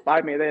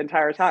by me the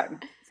entire time.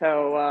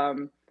 So,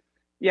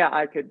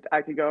 I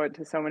could go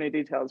into so many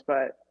details,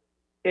 but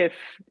if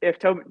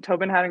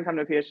Tobin hadn't come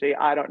to PSG,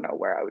 I don't know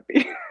where I would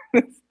be.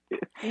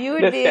 You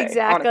would be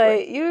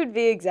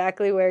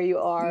exactly where you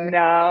are.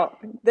 No.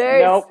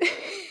 There's nope.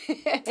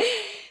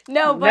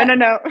 No, but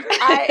no.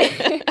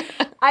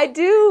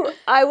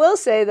 I will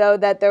say, though,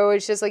 that there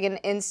was just like an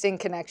instant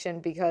connection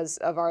because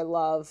of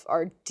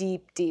our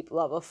deep, deep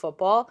love of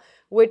football,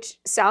 which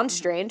sounds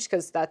strange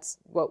because that's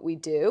what we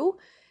do.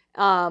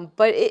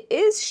 But it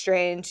is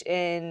strange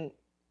in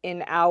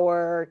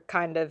our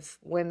kind of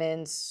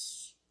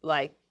women's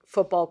like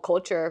football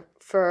culture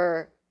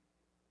for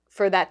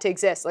that to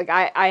exist. Like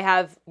I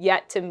have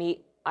yet to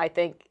meet, I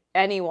think,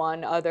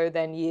 anyone other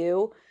than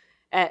you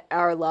at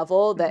our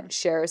level that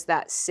shares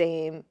that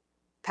same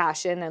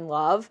passion and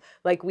love.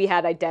 Like we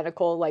had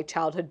identical like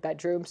childhood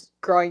bedrooms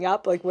growing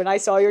up. Like when I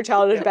saw your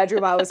childhood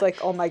bedroom, I was like,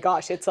 oh my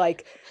gosh, it's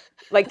like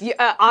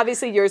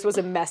obviously yours was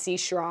a messy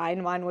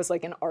shrine. Mine was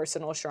like an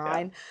arsenal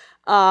shrine.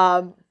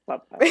 Love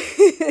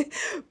that.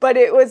 But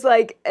it was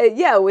like,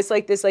 it was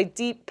like this like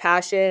deep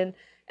passion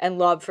and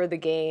love for the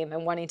game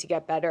and wanting to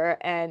get better.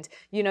 And,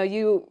 you know,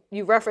 you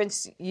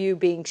referenced you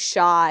being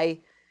shy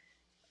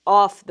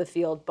off the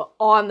field, but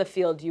on the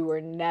field, you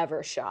were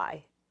never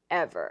shy,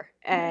 ever.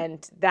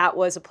 And that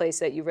was a place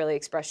that you really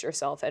expressed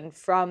yourself. And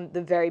from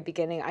the very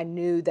beginning, I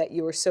knew that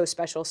you were so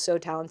special, so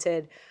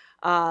talented.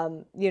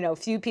 You know,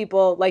 few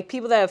people, like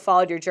people that have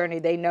followed your journey,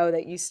 they know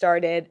that you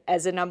started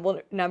as a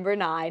number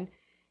 9,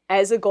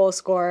 as a goal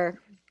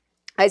scorer.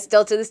 I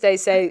still to this day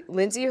say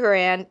Lindsey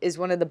Horan is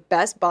one of the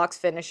best box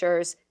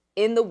finishers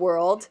in the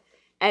world.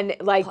 And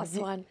like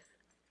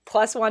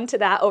 +1 to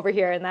that over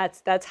here, and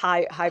that's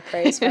high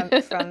praise from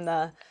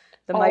the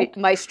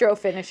maestro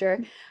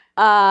finisher.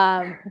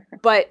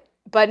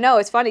 But no,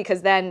 it's funny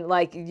because then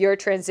like your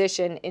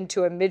transition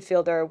into a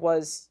midfielder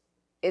was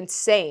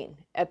insane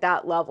at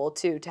that level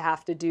too, to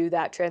have to do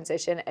that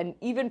transition, and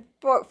even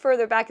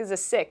further back as a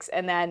 6,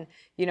 and then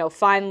you know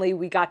finally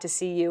we got to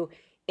see you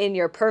in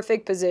your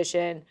perfect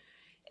position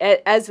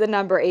as the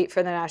number 8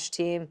 for the national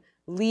team,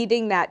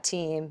 leading that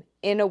team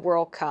in a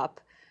World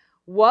Cup.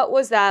 What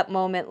was that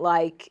moment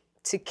like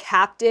to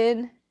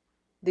captain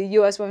the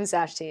U.S. Women's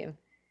National Team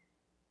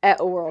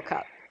at a World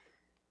Cup?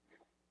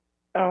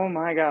 Oh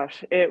my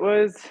gosh, it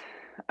was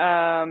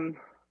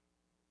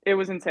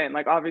insane.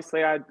 Like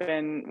obviously, I'd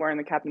been wearing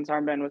the captain's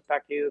armband with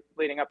Becky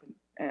leading up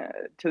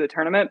to the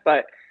tournament,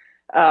 but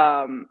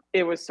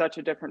it was such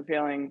a different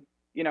feeling,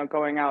 you know,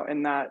 going out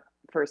in that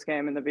first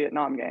game in the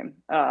Vietnam game,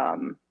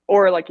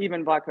 or like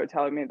even Blacko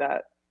telling me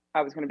that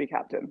I was going to be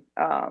captain.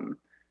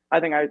 I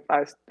think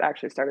I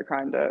actually started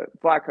crying to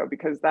Blacko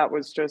because that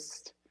was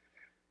just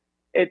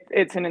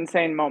it's an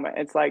insane moment.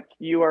 It's like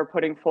you are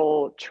putting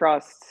full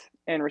trust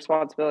and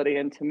responsibility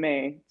into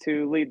me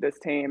to lead this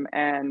team,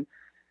 and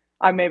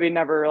I maybe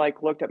never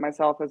like looked at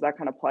myself as that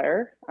kind of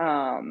player.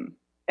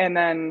 And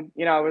then,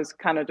 you know, I was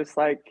kind of just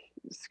like,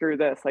 screw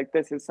this. Like,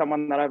 this is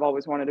someone that I've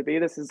always wanted to be.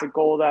 This is a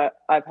goal that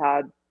I've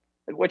had,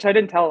 which I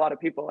didn't tell a lot of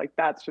people. Like,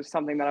 that's just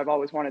something that I've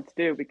always wanted to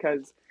do,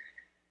 because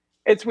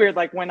it's weird.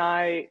 Like when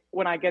I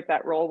get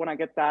that role, when I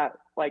get that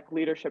like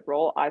leadership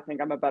role, I think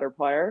I'm a better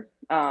player,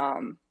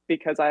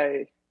 because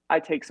I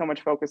take so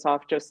much focus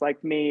off just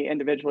like me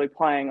individually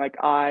playing. Like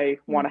I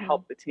want to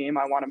help the team.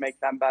 I want to make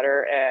them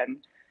better.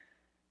 And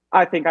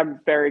I think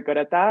I'm very good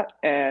at that.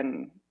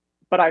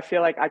 But I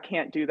feel like I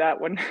can't do that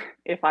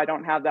if I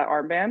don't have that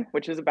armband,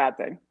 which is a bad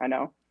thing. I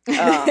know. But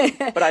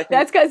I think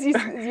that's because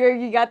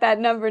you got that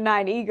number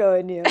 9 ego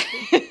in you.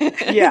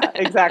 Yeah,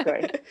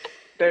 exactly.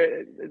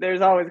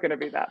 There's always going to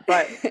be that.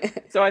 But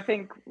so I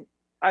think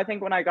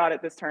when I got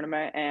at this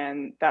tournament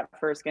and that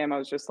first game, I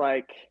was just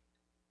like,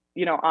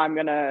 you know,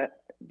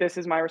 this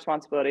is my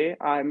responsibility.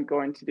 I'm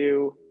going to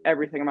do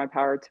everything in my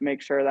power to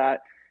make sure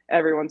that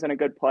everyone's in a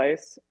good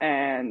place.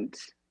 And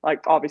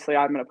like, obviously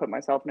I'm going to put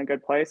myself in a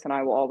good place, and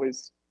I will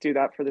always do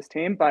that for this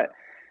team, but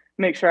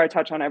make sure I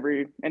touch on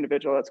every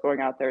individual that's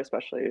going out there,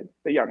 especially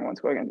the young ones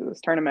going into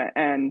this tournament.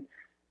 And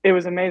it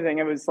was amazing.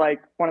 It was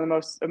like one of the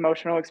most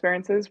emotional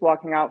experiences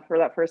walking out for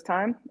that first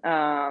time.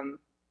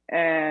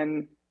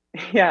 And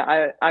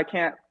yeah, I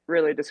can't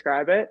really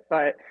describe it,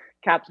 but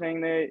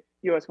captaining the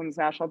U.S. Women's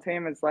National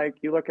Team is like,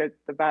 you look at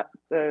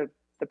the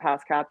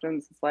past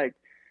captains, it's like,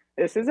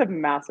 this is a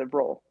massive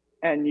role,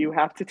 and you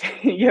have to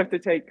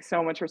take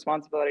so much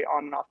responsibility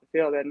on and off the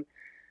field. And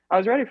I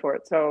was ready for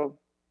it. So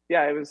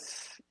yeah, it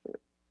was.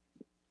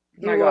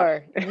 You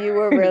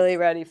were really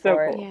ready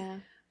for it. Cool.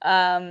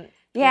 Yeah.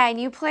 Yeah,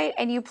 and you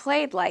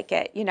played like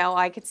it. You know,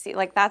 I could see,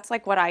 like, that's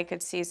like what I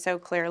could see so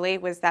clearly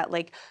was that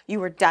like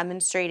you were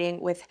demonstrating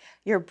with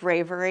your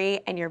bravery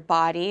and your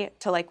body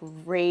to like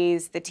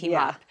raise the team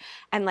up.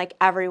 And like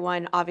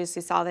everyone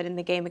obviously saw that in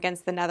the game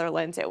against the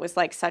Netherlands. It was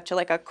like such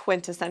a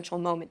quintessential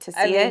moment to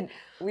see it.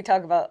 We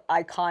talk about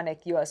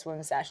iconic U.S.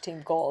 Women's National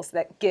Team goals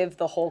that give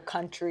the whole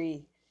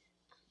country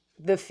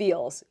the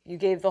feels. You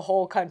gave the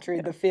whole country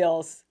the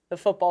feels, the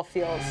football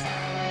feels.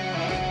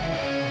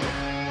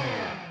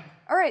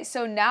 All right,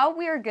 so now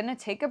we are going to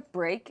take a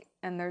break,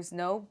 and there's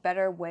no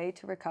better way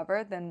to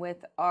recover than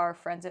with our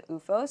friends at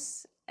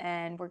Oofos,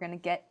 and we're going to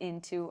get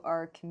into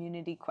our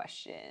community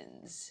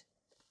questions.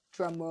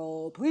 Drum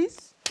roll,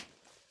 please.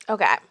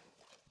 Okay.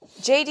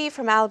 JD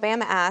from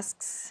Alabama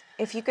asks,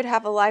 if you could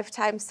have a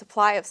lifetime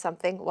supply of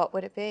something, what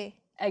would it be?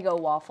 Eggo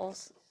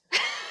waffles.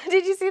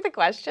 Did you see the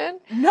question?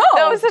 No.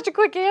 That was such a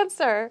quick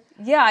answer.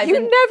 Yeah. You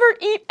never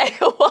eat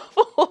Eggo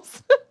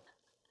waffles.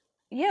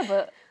 Yeah,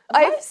 but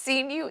I've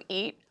seen you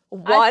eat I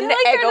one feel like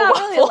Eggo they're not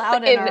waffle really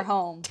allowed in our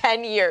home.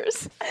 10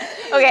 years.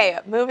 Okay,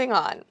 moving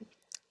on.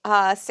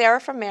 Sarah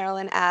from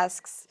Maryland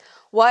asks,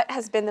 what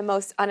has been the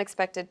most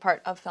unexpected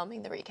part of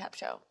filming the recap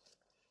show?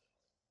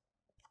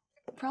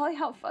 Probably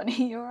how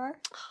funny you are.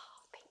 Oh,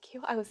 thank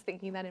you. I was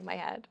thinking that in my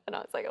head, and I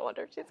was like, I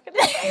wonder if she's going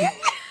to say it.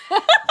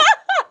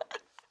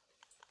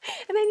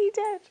 And then you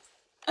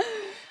did.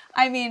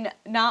 I mean,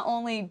 not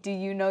only do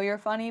you know you're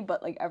funny,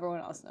 but like everyone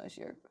else knows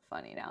you're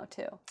funny now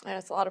too. And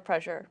it's a lot of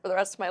pressure for the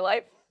rest of my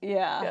life.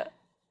 Yeah.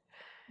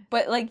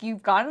 But like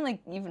you've gotten like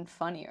even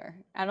funnier.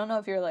 I don't know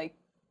if you're like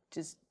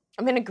just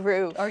I'm in a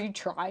groove. Are you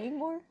trying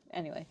more?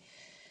 Anyway.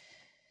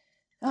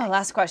 Oh,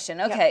 last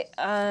question. Okay.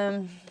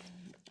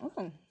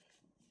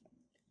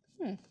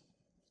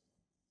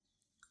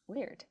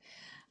 Weird.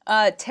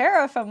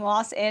 Tara from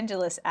Los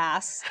Angeles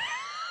asks,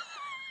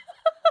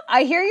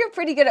 I hear you're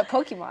pretty good at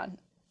Pokemon.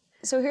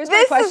 So here's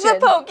my question. This is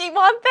the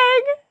Pokemon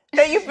thing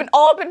that you've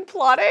all been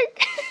plotting?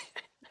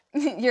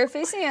 You're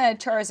facing a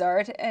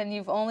Charizard, and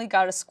you've only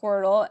got a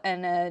Squirtle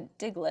and a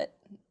Diglett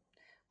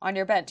on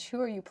your bench. Who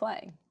are you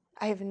playing?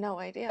 I have no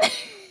idea.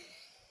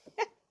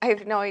 I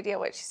have no idea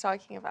what she's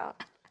talking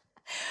about.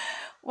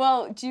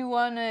 Well, do you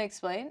want to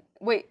explain?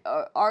 Wait,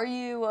 are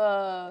you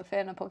a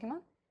fan of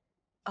Pokemon?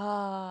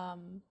 I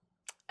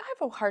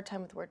have a hard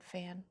time with the word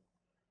fan,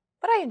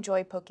 but I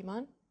enjoy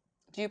Pokemon.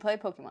 Do you play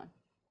Pokemon?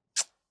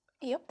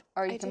 Yep.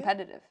 Are you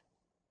competitive?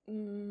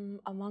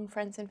 Among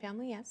friends and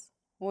family, yes.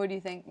 What do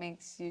you think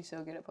makes you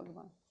so good at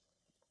Pokemon?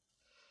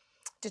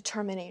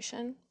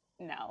 Determination.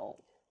 No.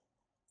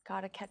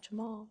 Gotta catch them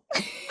all.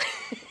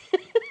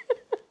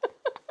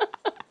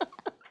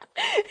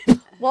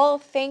 Well,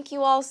 thank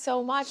you all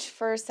so much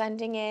for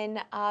sending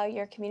in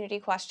your community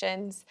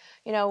questions.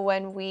 You know,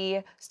 when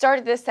we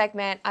started this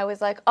segment, I was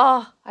like,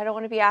 oh, I don't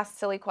want to be asked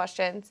silly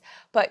questions.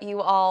 But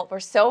you all were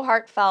so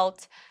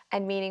heartfelt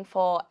and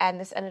meaningful, and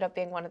this ended up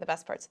being one of the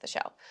best parts of the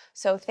show.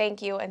 So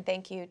thank you, and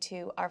thank you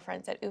to our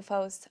friends at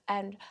Oofos.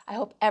 And I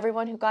hope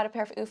everyone who got a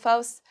pair of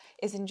Oofos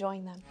is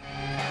enjoying them.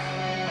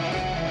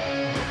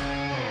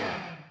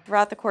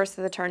 Throughout the course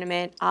of the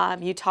tournament,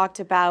 you talked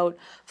about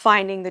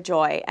finding the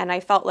joy, and I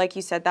felt like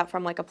you said that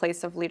from like a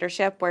place of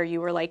leadership where you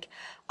were like,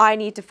 I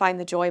need to find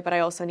the joy, but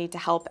I also need to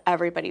help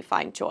everybody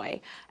find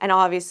joy. And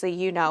obviously,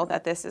 you know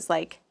that this is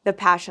like the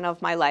passion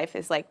of my life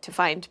is like to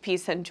find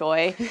peace and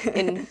joy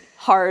in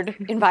hard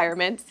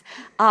environments.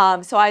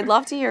 So I'd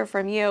love to hear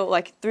from you,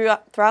 like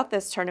throughout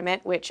this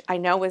tournament, which I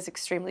know was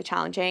extremely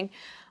challenging.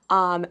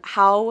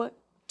 How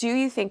do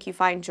you think you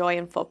find joy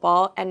in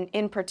football? And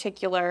in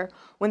particular,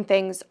 when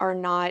things are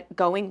not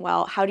going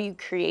well, how do you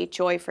create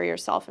joy for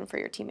yourself and for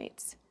your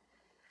teammates?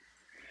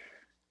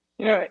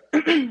 You know,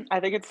 I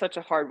think it's such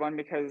a hard one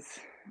because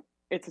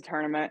it's a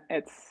tournament.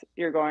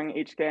 You're going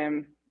each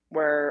game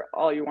where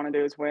all you want to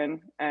do is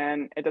win,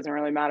 and it doesn't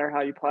really matter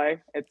how you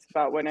play. It's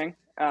about winning,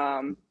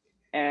 and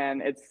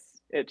it's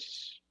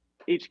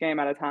each game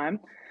at a time.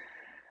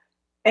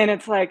 And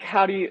it's like,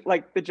 how do you,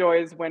 like, the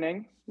joy is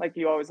winning. Like,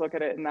 you always look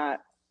at it in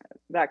that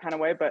kind of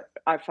way. But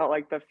I felt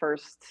like the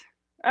first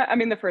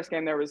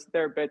game there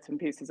were bits and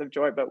pieces of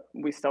joy, but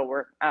we still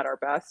weren't at our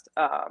best.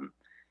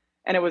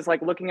 And it was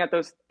like looking at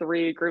those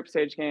 3 group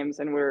stage games,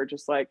 and we were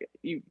just like,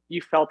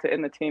 you felt it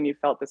in the team. You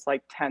felt this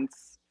like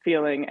tense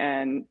feeling,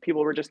 and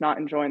people were just not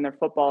enjoying their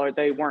football, or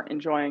they weren't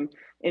enjoying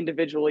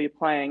individually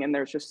playing. And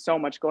there's just so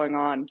much going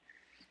on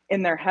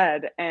in their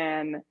head.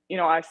 And, you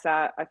know, I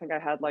think I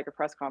had like a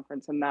press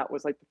conference, and that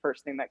was like the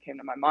first thing that came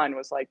to my mind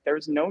was like,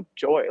 there's no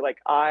joy. Like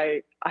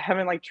I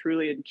haven't like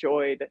truly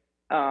enjoyed,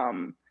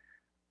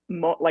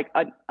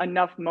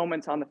 enough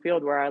moments on the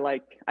field where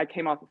I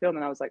came off the field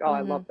and I was like, oh,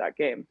 I love that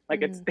game.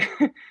 Like it's,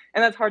 and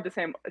that's hard to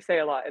say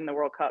a lot in the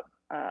World Cup.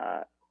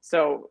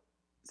 So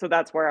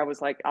that's where I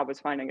was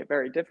finding it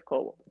very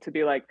difficult to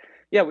be like,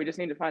 yeah, we just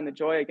need to find the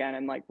joy again.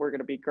 And like, we're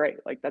going to be great.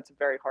 Like, that's a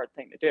very hard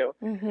thing to do.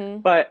 Mm-hmm.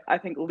 But I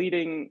think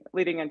leading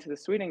into the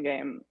Sweden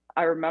game,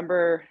 I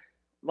remember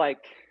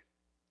like,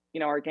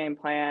 you know, our game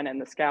plan and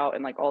the scout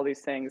and like all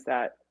these things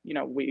that, you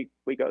know, we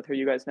go through,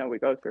 you guys know we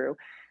go through.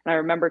 And I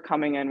remember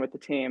coming in with the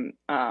team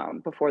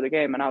before the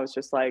game, and I was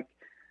just like,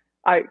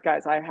 I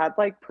had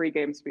like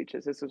pre-game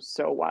speeches. This was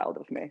so wild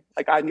of me.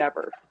 Like, I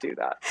never do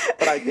that,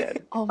 but I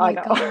did. Oh my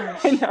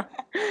gosh.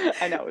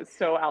 I know. It's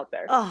so out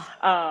there. Oh.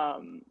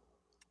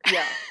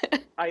 Yeah.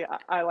 I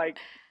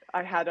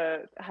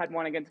had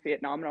one against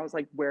Vietnam, and I was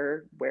like,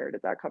 where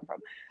did that come from?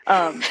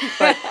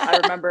 But I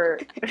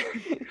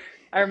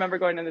remember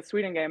going to the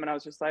Sweden game, and I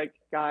was just like,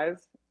 guys,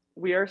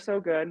 we are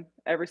so good.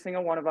 Every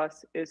single one of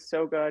us is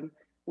so good.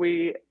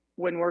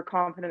 When we're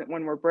confident,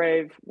 when we're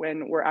brave,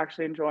 when we're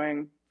actually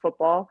enjoying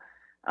football,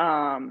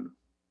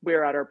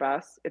 we're at our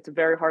best. It's a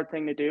very hard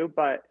thing to do,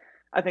 but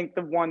I think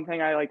the one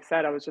thing I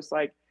said, I was just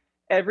like,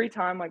 every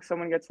time like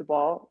someone gets the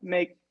ball,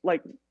 make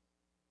like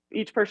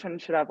each person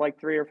should have like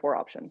 3 or 4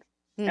 options.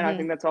 Mm-hmm. And I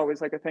think that's always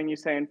like a thing you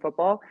say in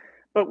football.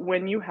 But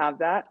when you have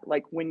that,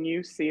 like when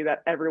you see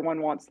that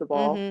everyone wants the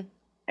ball, mm-hmm.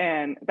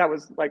 And that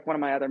was like one of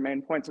my other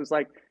main points was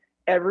like,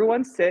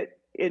 everyone sit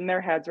in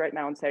their heads right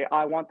now and say,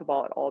 I want the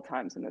ball at all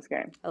times in this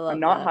game. I'm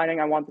not hiding.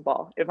 I want the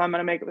ball. If I'm going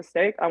to make a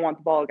mistake, I want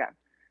the ball again.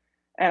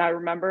 And I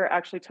remember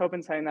actually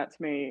Tobin saying that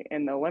to me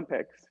in the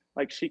Olympics.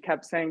 Like, she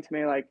kept saying to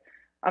me, like,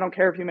 I don't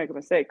care if you make a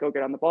mistake, go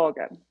get on the ball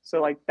again.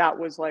 So like, that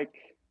was like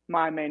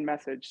my main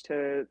message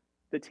to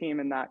the team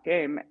in that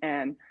game.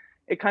 And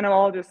it kind of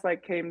all just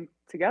like came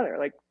together.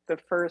 Like the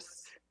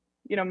first,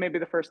 maybe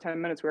the first 10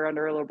 minutes we were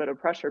under a little bit of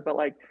pressure, but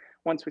like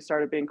once we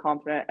started being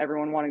confident,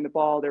 everyone wanting the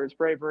ball, there was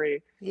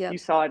bravery. Yep. You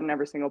saw it in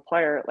every single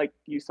player. Like,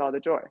 you saw the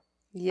joy.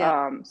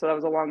 Yeah. So that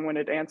was a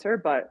long-winded answer,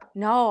 but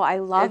no, I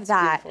love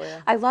that.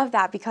 Yeah. I love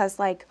that because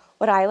like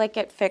what I like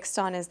get fixed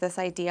on is this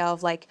idea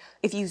of like,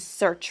 if you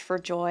search for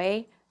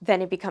joy,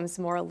 then it becomes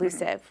more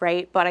elusive,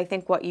 right? But I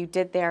think what you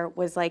did there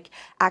was like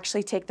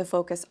actually take the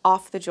focus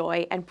off the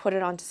joy and put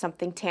it onto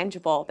something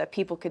tangible that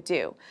people could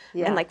do.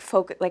 Yeah. And like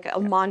focus, like a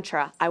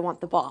mantra, I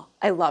want the ball.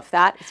 I love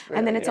that. Really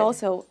and then it's good.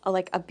 also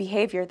like a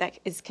behavior that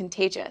is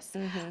contagious.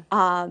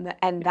 And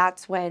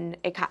that's when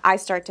I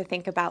start to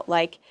think about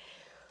like,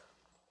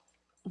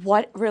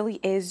 what really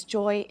is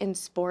joy in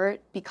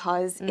sport,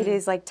 because it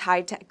is like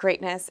tied to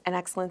greatness and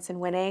excellence in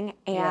winning,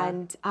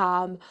 and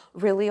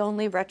really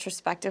only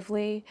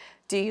retrospectively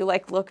do you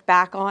like look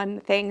back on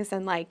things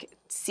and like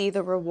see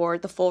the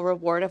reward, the full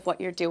reward of what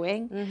you're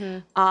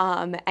doing.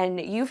 And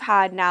you've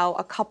had now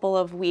a couple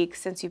of weeks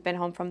since you've been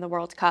home from the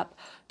World Cup.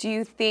 Do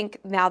you think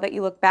now that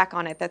you look back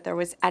on it that there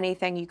was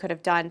anything you could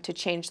have done to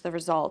change the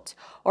result,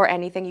 or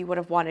anything you would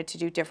have wanted to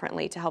do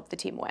differently to help the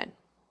team win?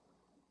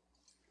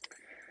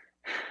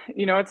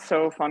 It's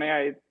so funny.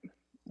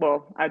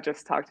 I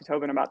just talked to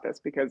Tobin about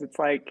this because it's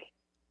like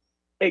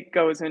it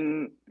goes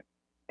in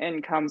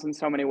and comes in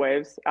so many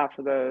waves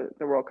after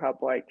the World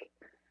Cup. Like,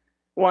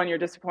 one, you're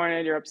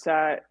disappointed, you're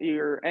upset,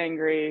 you're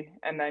angry,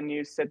 and then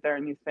you sit there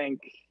and you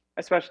think,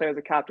 especially as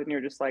a captain, you're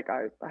just like,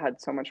 I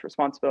had so much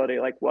responsibility.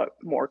 Like, what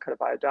more could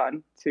have I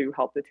done to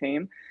help the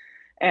team?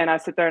 And I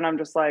sit there and I'm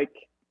just like,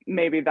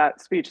 maybe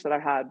that speech that I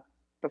had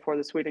before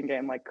the Sweden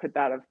game, like, could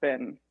that have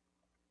been,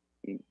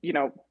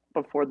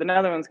 before the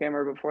Netherlands game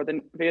or before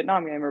the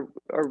Vietnam game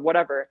or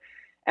whatever.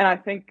 And I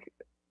think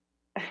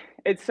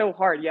it's so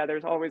hard. Yeah,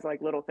 there's always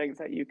like little things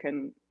that you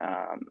can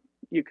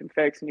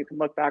fix and you can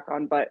look back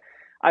on. But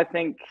I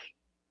think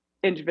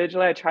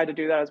individually, I tried to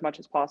do that as much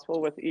as possible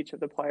with each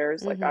of the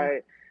players. Like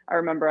I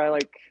remember I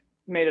like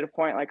made it a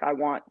point, like I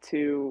want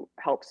to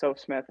help Soph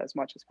Smith as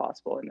much as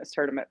possible in this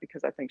tournament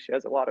because I think she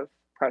has a lot of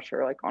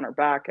pressure like on her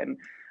back, and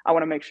I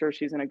want to make sure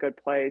she's in a good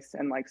place,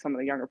 and like some of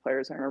the younger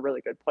players are in a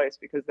really good place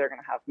because they're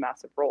going to have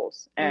massive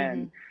roles.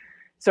 And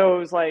so it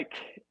was like,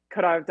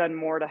 could I have done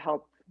more to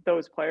help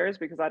those players?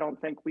 Because I don't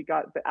think we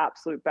got the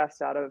absolute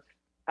best out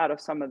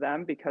of some of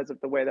them because of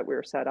the way that we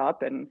were set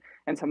up and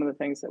some of the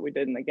things that we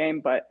did in the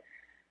game. But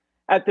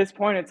at this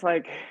point, it's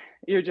like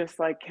you're just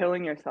like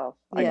killing yourself.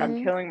 Like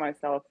I'm killing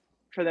myself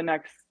for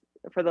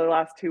the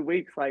last 2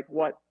 weeks. Like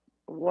what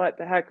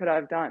the heck could I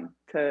have done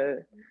to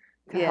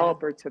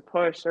help or to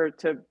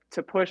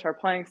push our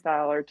playing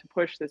style or to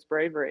push this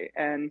bravery?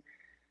 And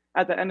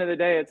at the end of the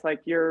day, it's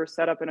like you're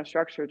set up in a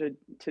structure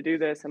to do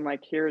this, and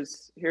like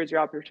here's your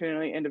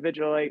opportunity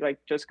individually, like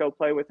just go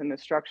play within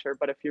this structure.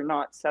 But if you're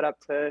not set up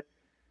to,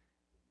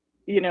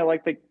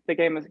 like the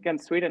game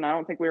against Sweden, I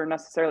don't think we were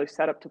necessarily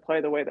set up to play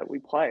the way that we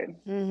played.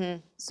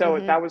 So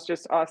that was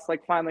just us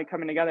like finally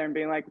coming together and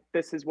being like,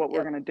 this is what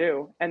we're going to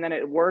do. And then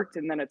it worked.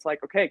 And then it's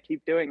like, okay,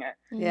 keep doing it.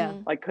 Yeah.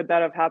 Like, could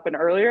that have happened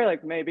earlier?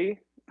 Like maybe.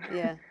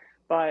 Yeah.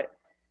 But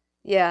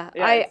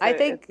I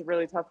think it's a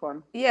really tough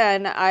one. Yeah.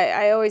 And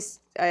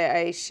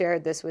I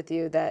shared this with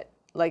you that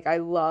like, I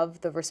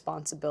love the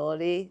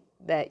responsibility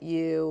that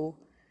you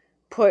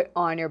put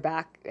on your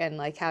back and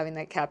like having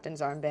that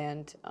captain's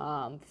armband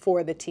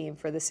for the team,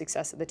 for the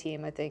success of the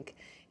team. I think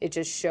it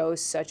just shows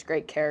such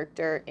great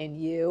character in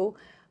you.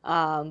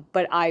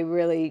 But I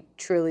really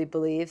truly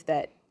believe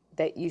that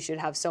you should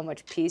have so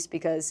much peace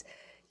because,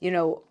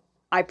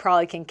 I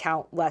probably can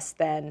count less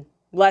than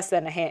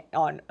a hand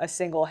on a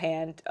single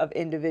hand of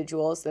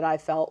individuals that I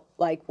felt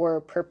like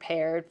were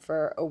prepared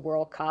for a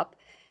World Cup,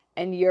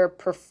 and your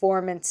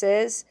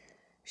performances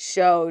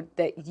showed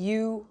that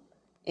you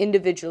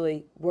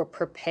individually were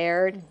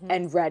prepared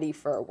and ready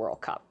for a World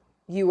Cup.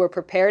 You were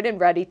prepared and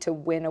ready to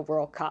win a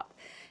World Cup.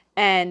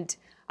 And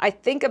I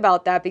think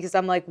about that because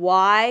I'm like,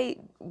 why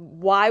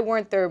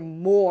weren't there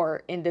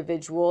more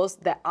individuals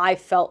that I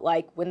felt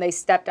like when they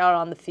stepped out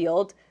on the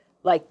field,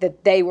 like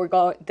that they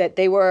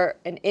were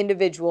an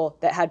individual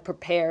that had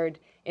prepared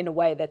in a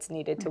way that's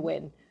needed to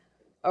win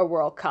a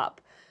World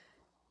Cup.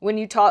 When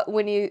you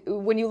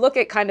look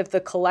at kind of the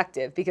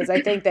collective, because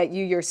I think that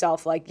you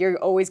yourself, like you're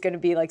always going to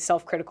be like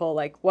self-critical,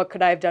 like what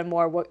could I have done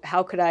more?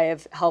 How could I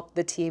have helped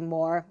the team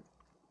more?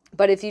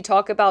 But if you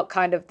talk about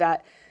kind of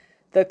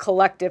the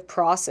collective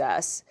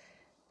process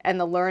and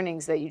the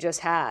learnings that you just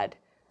had,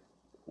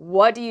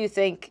 what do you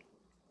think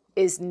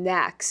is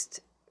next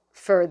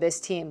for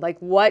this team? Like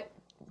what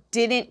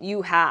didn't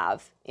you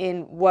have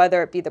in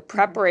whether it be the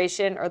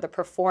preparation or the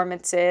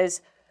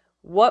performances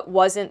what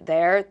wasn't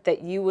there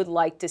that you would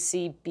like to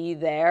see be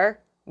there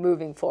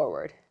moving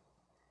forward?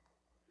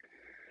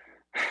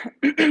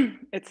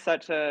 It's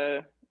such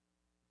a,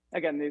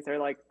 again, these are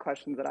like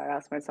questions that I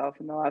asked myself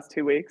in the last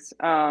 2 weeks.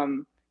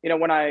 You know,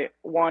 when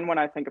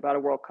I think about a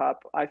World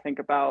Cup, I think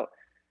about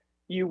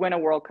you win a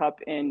World Cup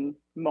in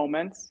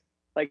moments,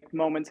 like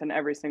moments in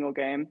every single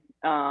game.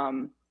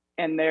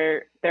 And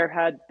there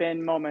had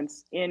been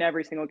moments in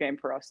every single game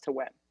for us to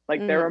win.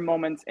 Like there were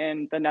moments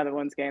in the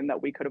Netherlands game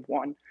that we could have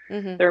won.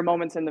 There are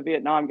moments in the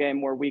Vietnam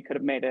game where we could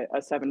have made it a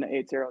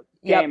 7-8-0 game.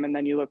 Yep. And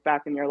then you look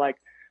back and you're like,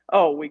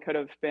 oh, we could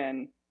have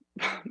been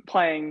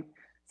playing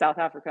South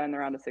Africa in the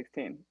round of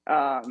 16.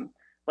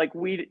 Like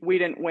we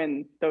didn't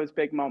win those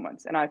big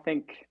moments. And I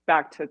think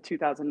back to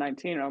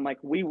 2019, and I'm like,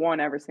 we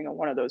won every single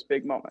one of those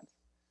big moments.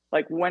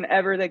 Like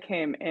whenever they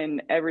came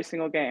in every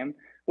single game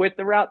with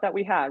the route that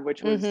we had,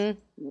 which was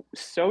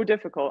so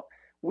difficult,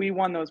 we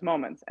won those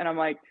moments. And I'm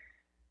like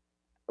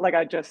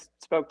I just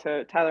spoke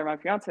to Tyler, my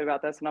fiance,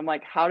 about this, and I'm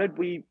like, how did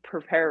we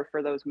prepare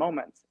for those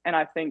moments? And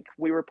I think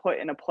we were put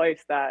in a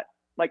place that,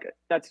 like,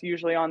 that's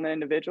usually on the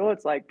individual.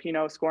 It's like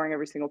Pino scoring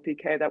every single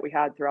PK that we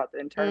had throughout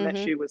the tournament.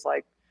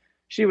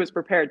 She was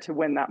prepared to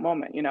win that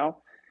moment, you know?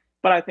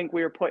 But I think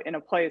we were put in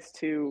a place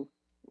to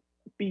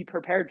be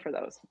prepared for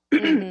those.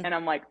 And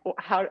I'm like, well,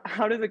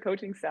 how does the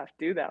coaching staff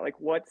do that? Like,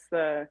 what's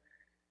the,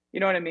 you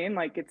know what I mean?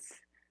 Like,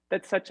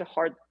 that's such a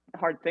hard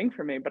thing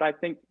for me. But I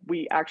think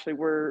we actually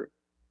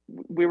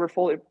we were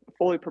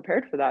fully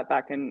prepared for that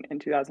back in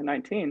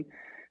 2019.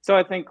 So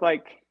I think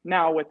like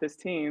now with this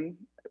team,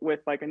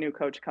 with like a new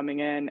coach coming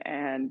in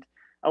and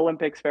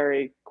Olympics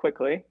very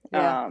quickly,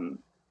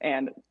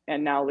 and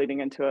now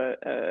leading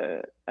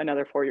into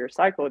another 4-year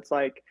cycle, it's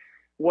like,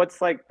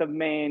 what's like the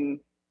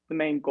main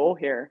goal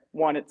here?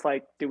 One, it's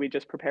like, do we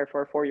just prepare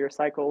for a 4-year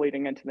cycle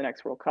leading into the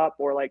next World Cup,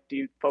 or like, do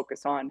you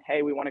focus on,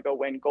 hey, we want to go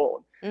win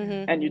gold?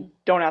 And you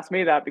don't ask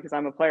me that because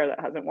I'm a player that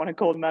hasn't won a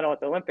gold medal at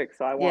the Olympics,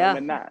 so I want to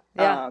win that.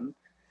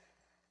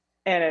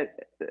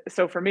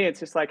 So for me, it's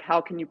just like,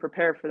 how can you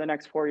prepare for the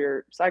next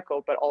 4-year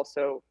cycle, but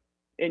also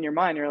in your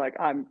mind, you're like,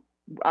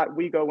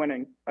 we go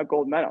winning a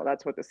gold medal.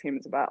 That's what this team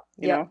is about,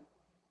 you know?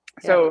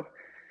 So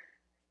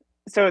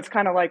it's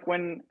kind of like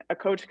when a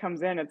coach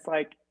comes in, it's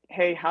like,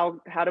 hey,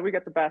 how do we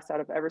get the best out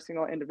of every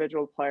single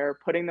individual player,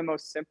 putting the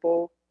most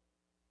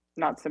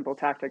not simple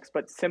tactics,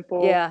 but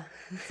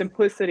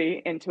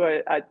simplicity into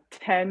a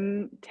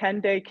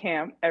 10-day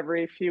camp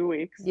every few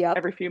weeks,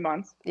 every few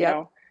months, you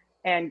know,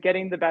 and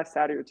getting the best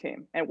out of your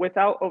team, and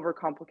without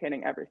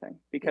overcomplicating everything,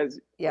 because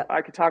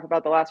I could talk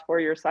about the last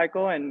 4-year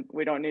cycle and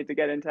we don't need to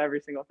get into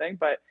every single thing,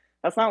 but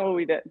that's not what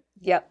we did.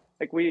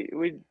 Like we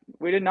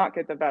did not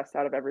get the best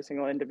out of every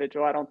single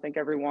individual. I don't think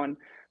everyone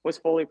was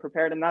fully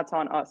prepared, and that's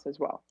on us as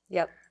well.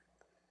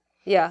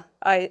 Yeah,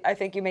 I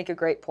think you make a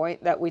great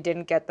point that we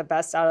didn't get the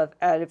best out of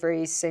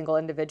every single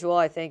individual.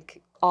 I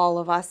think all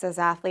of us as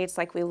athletes,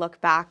 like we look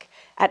back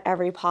at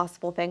every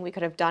possible thing we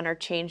could have done or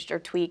changed or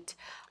tweaked.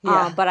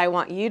 But I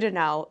want you to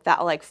know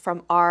that, like,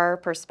 from our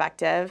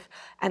perspective,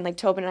 and like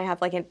Tobin and I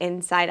have like an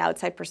inside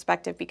outside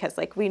perspective, because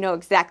like we know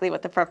exactly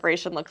what the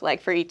preparation looked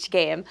like for each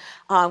game.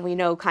 We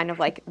know kind of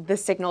like the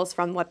signals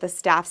from what the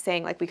staff's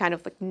saying, like we kind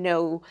of like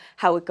know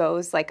how it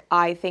goes. Like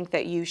I think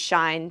that you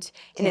shined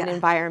in an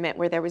environment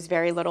where there was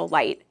very little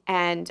light.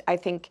 And I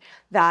think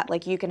that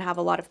like you can have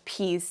a lot of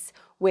peace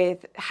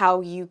with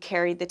how you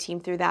carried the team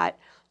through that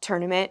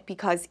tournament,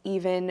 because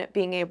even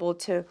being able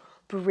to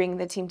bring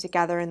the team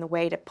together in the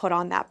way to put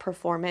on that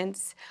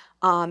performance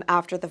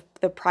after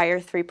the prior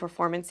 3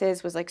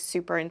 performances was like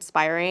super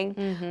inspiring.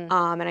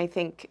 And I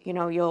think, you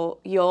know,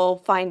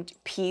 you'll find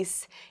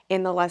peace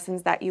in the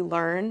lessons that you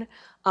learn.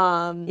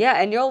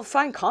 And you'll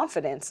find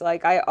confidence.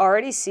 Like I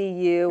already see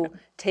you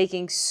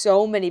taking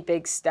so many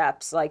big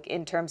steps, like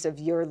in terms of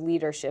your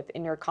leadership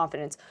and your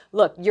confidence.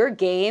 Look, your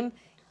game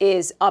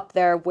is up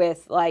there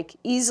with like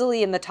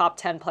easily in the top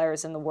 10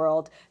 players in the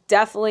world.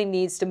 Definitely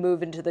needs to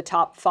move into the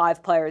top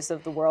 5 players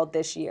of the world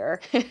this year.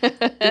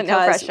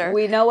 Because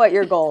we know what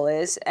your goal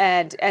is,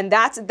 and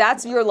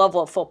that's your level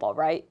of football,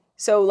 right?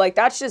 So like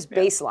that's just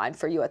baseline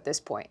for you at this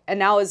point. And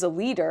now as a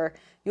leader,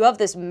 you have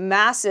this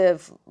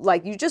massive,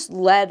 like you just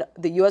led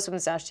the U.S.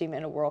 Women's National Team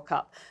in a World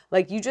Cup.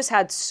 Like you just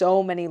had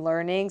so many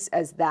learnings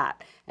as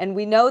that. And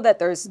we know that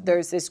there's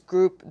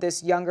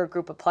this younger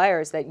group of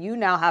players that you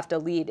now have to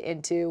lead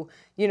into,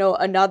 you know,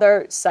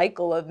 another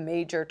cycle of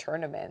major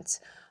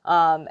tournaments.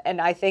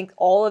 And I think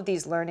all of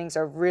these learnings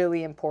are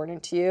really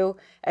important to you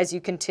as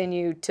you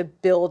continue to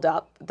build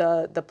up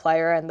the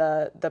player and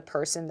the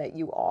person that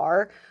you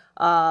are.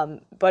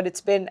 But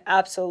it's been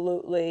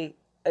absolutely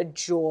a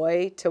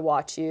joy to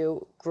watch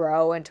you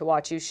grow and to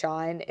watch you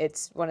shine.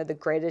 It's one of the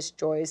greatest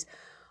joys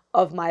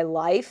of my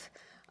life.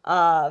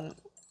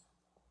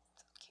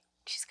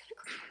 She's gonna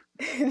cry.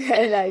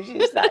 No,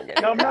 she's not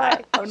gonna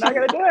cry. I'm not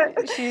gonna do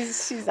it.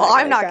 She's not well,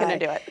 gonna I'm not cry. gonna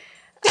do it.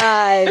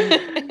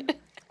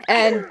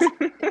 And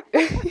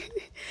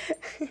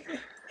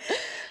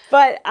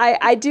But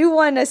I do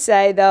want to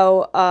say,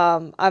 though,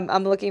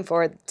 I'm looking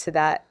forward to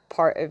that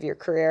part of your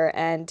career.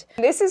 And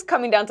this is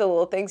coming down to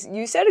little things.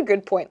 You said a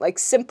good point, like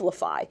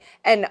simplify.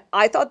 And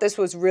I thought this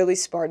was really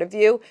smart of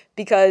you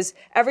because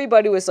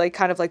everybody was like,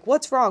 kind of like,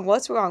 what's wrong?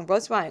 What's wrong?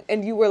 What's wrong?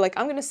 And you were like,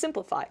 I'm going to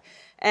simplify.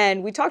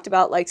 And we talked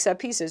about like set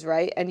pieces,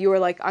 right? And you were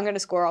like, I'm going to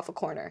score off a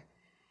corner.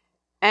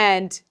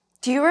 And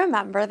do you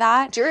remember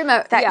that? do you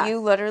remember that you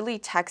literally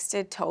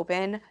texted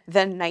Tobin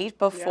the night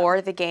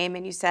before the game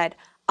and you said,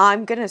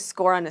 I'm going to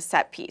score on a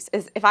set piece.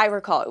 If I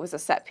recall, it was a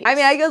set piece. I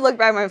mean, I could look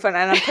back at my phone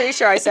and I'm pretty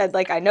sure I said,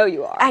 like, I know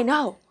you are. I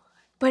know.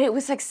 But it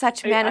was like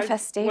such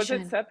manifestation. Was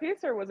it set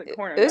piece or was it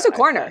corner? It was a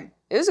corner.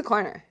 It was a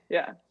corner.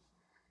 Yeah.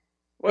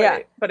 Well,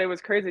 but it was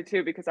crazy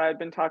too because I had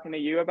been talking to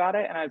you about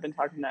it and I had been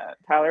talking to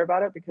Tyler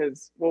about it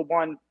because, well,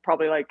 one,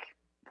 probably like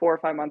 4 or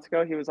 5 months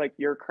ago, he was like,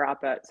 you're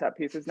crap at set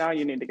pieces now.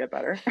 You need to get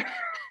better.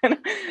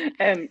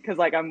 and because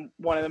like I'm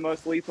one of the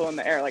most lethal in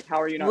the air. Like,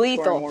 how are you not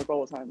scoring more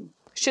goals on?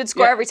 Should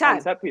score every time.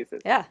 On set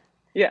pieces. Yeah.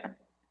 Yeah.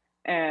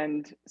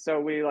 And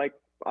so we like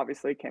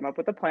obviously came up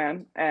with a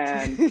plan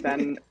and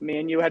then me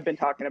and you had been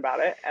talking about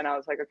it and I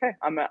was like, okay,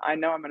 I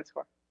know I'm going to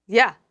score.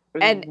 Yeah.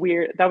 It was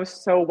weird. That was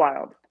so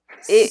wild.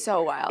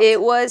 So wild.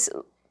 It was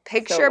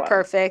picture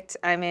perfect.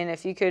 I mean,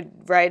 if you could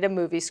write a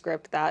movie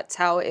script, that's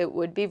how it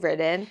would be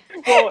written.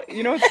 Well,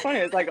 you know what's funny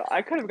is like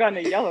I could have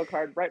gotten a yellow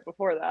card right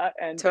before that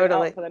and been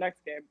out for the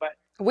next game, but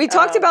we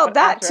talked about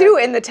that too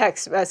in the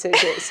text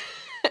messages.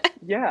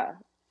 Yeah.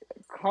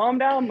 Calm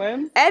down,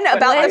 Lynn. And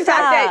about the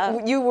fact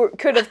that you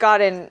could have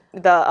gotten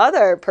the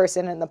other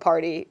person in the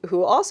party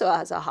who also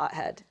has a hot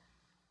head.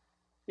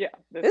 Yeah.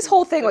 This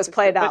whole thing was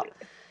played out.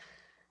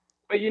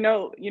 But you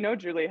know,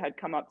 Julie had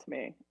come up to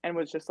me and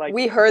was just like,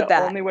 we heard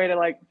that. The only way to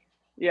like,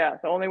 the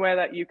only way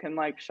that you can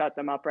like shut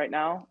them up right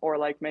now or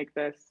like make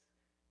this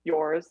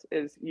yours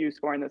is you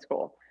scoring this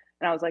goal.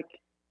 And I was like,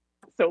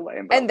 so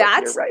lame. And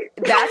that's you're right.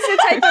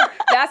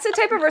 that's the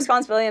type of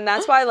responsibility, and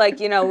that's why, like,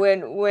 you know,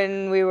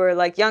 when we were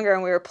like younger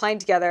and we were playing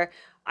together,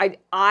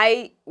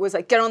 I was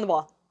like, get on the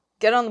ball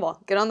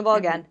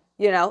again,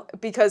 you know,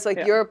 because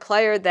like you're a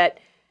player that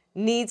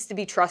needs to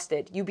be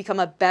trusted. You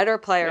become a better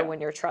player when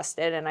you're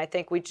trusted, and I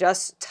think we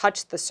just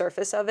touched the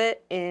surface of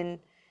it in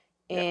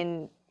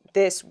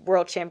this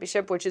World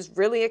Championship, which is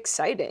really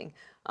exciting.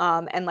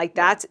 And like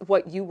that's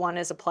what you want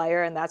as a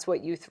player, and that's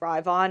what you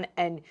thrive on,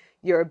 and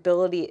your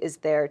ability is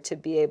there to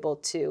be able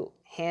to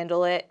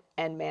handle it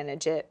and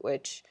manage it,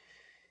 which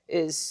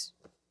is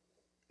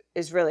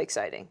really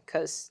exciting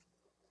because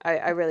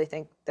I really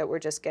think that we're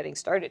just getting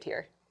started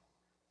here.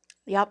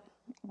 Yep.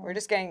 We're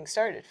just getting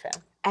started, fam.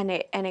 And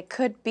it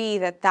could be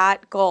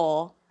that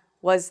goal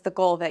was the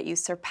goal that you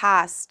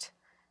surpassed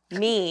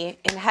me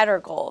in header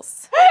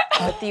goals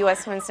with the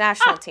U.S. Women's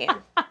National Team.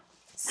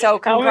 So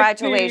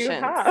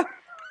congratulations.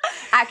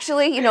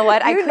 Actually, you know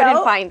what? I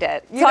couldn't find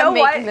it. So I'm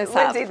making this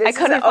up. Lindsay, I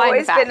couldn't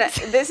find that.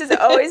 This has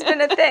always been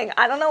a thing.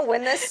 I don't know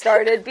when this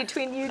started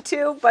between you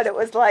two, but it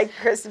was like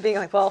Christen being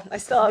like, well, I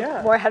still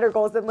have more header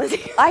goals than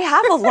Lindsay. I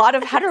have a lot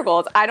of header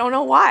goals. I don't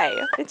know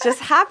why. It just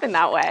happened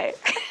that way.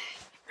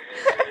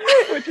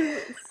 Which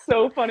is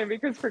so funny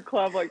because for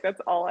club, like that's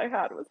all I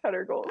had was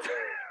header goals.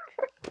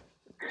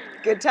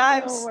 Good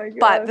times. Oh my God.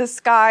 But the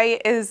sky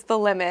is the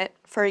limit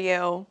for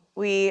you.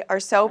 We are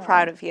so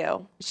proud of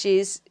you.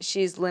 She's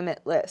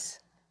limitless.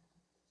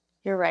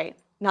 You're right.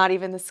 Not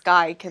even the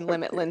sky can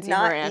limit Lindsey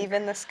Horan. Not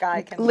even the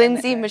sky can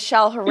Lindsey limit her.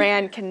 Michelle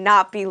Horan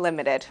cannot be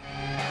limited.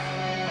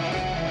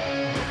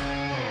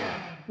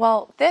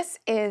 Well, this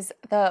is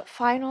the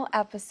final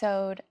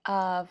episode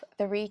of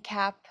the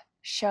recap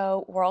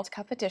show World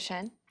Cup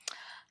edition.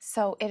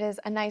 So it is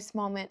a nice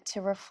moment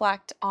to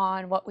reflect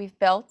on what we've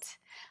built.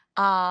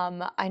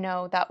 I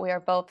know that we are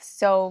both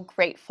so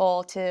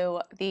grateful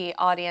to the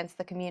audience,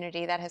 the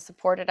community that has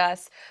supported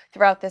us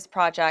throughout this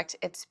project.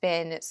 It's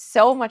been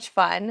so much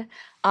fun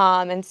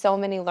and so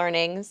many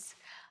learnings.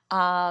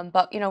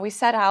 But, you know, we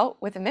set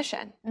out with a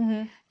mission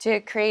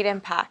to create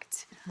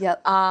impact.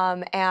 Yep.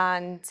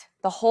 And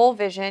the whole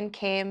vision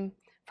came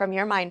from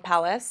your Mind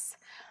Palace,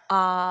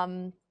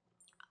 like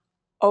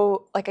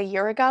a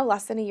year ago,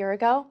 less than a year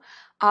ago.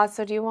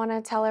 So do you want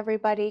to tell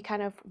everybody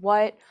kind of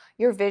what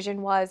your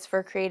vision was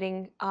for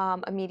creating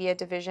a media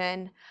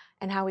division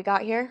and how we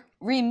got here?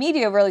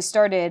 Remedia really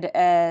started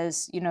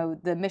as, you know,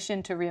 the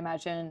mission to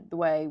reimagine the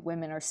way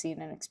women are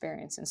seen and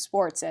experienced in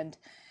sports. And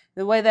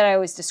the way that I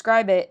always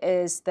describe it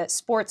is that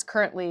sports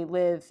currently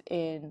live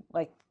in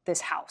like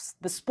this house,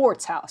 the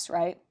sports house,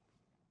 right?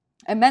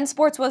 And men's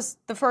sports was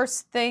the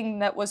first thing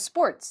that was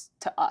sports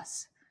to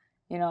us.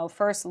 You know,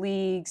 first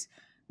leagues,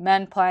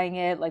 men playing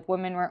it, like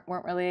women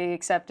weren't really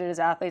accepted as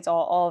athletes,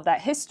 all of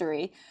that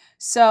history.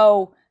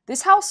 So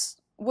this house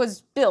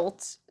was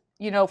built,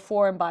 you know,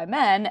 for and by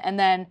men. And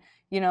then,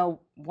 you know,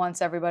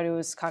 once everybody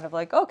was kind of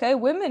like, okay,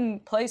 women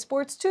play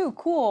sports too,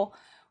 cool.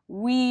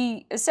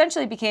 We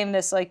essentially became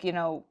this like, you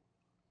know,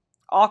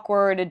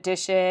 awkward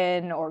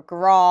addition or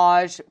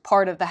garage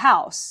part of the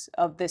house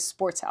of this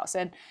sports house.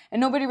 And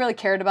nobody really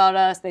cared about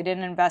us. They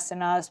didn't invest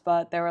in us,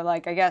 but they were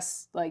like, I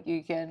guess like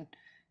you can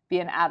be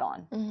an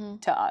add-on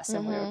to us.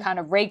 And we were kind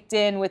of raked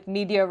in with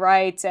media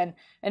rights, and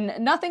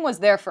nothing was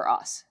there for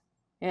us.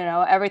 You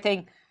know,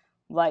 everything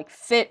like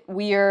fit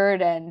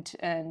weird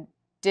and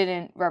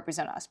didn't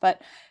represent us.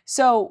 But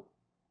so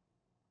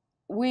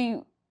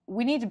we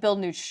need to build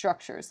new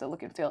structures that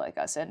look and feel like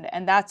us.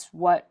 And that's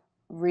what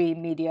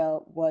Media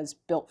was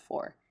built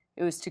for.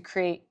 It was to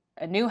create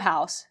a new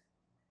house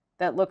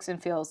that looks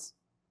and feels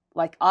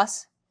like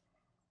us,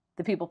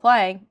 the people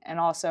playing, and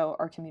also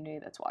our community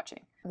that's watching.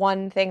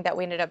 One thing that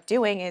we ended up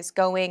doing is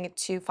going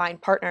to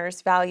find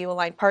partners,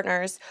 value-aligned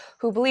partners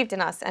who believed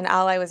in us. And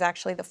Ally was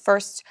actually the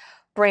first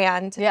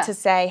brand to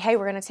say, hey,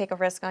 we're going to take a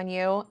risk on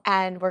you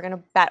and we're going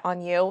to bet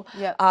on you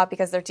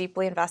because they're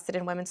deeply invested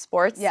in women's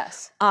sports.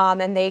 Yes.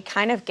 And they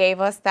kind of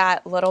gave us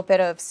that little bit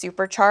of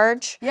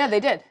supercharge. Yeah, they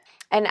did.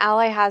 And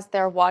Ally has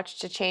their Watch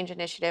to Change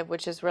initiative,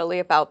 which is really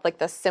about like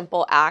the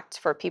simple act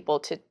for people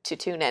to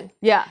tune in.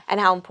 Yeah. And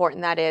how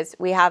important that is.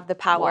 We have the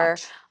power.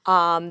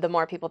 The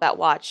more people that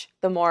watch,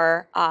 the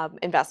more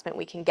investment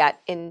we can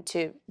get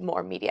into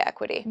more media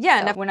equity.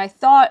 Yeah, and when I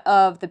thought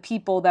of the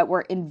people that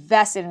were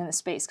invested in the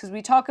space, because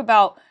we talk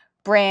about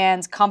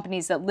brands,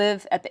 companies that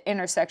live at the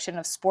intersection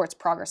of sports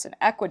progress and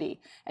equity,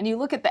 and you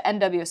look at the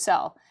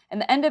NWSL, and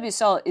the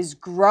NWSL is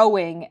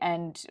growing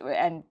and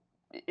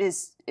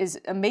is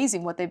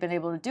amazing what they've been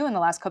able to do in the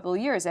last couple of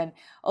years. And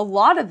a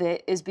lot of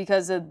it is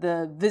because of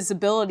the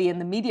visibility and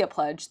the media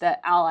pledge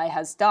that Ally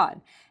has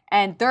done.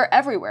 And they're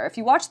everywhere. If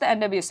you watch the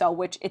NWSL,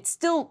 which it's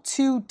still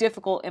too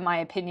difficult, in my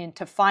opinion,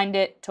 to find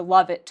it, to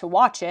love it, to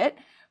watch it,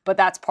 but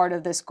that's part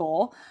of this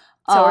goal.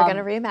 So we're going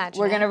to reimagine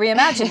We're going to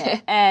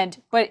reimagine it.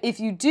 But if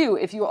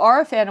you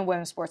are a fan of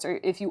women's sports, or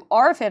if you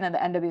are a fan of the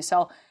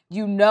NWSL,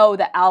 you know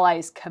that Ally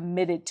is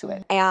committed to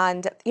it.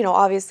 And, you know,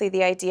 obviously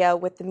the idea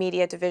with the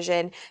media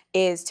division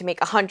is to make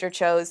 100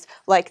 shows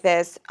like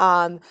this.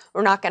 We're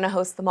not going to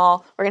host them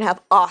all. We're going to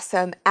have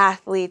awesome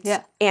athletes,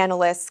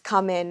 analysts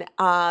come in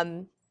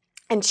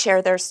and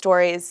share their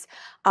stories.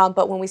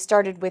 But when we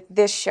started with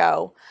this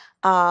show,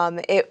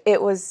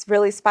 it was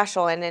really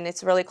special and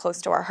it's really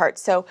close to our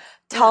hearts. So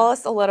tell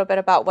us a little bit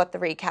about what the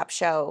recap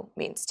show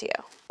means to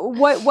you.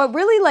 What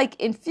really like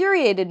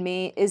infuriated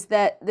me is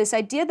that this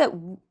idea that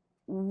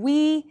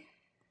we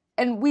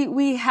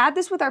had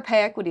this with our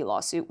pay equity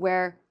lawsuit,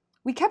 where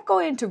we kept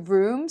going into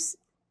rooms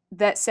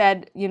that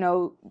said, you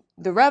know,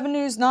 the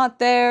revenue's not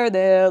there,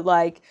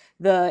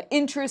 the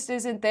interest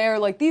isn't there,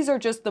 like these are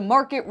just the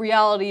market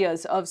reality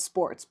of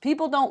sports.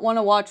 People don't want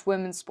to watch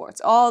women's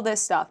sports, all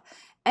this stuff.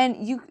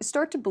 And you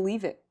start to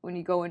believe it when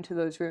you go into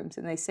those rooms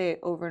and they say it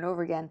over and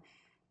over again.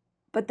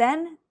 But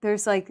then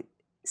there's like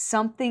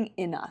something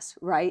in us,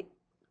 right?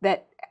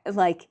 That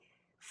like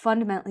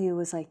fundamentally it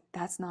was like,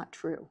 that's not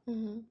true.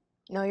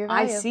 Know your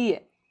value. I see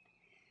it.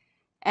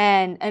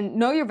 And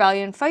know your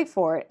value and fight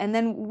for it. And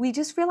then we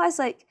just realized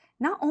like,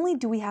 not only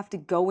do we have to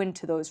go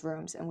into those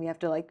rooms and we have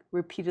to like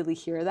repeatedly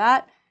hear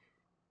that,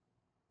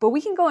 but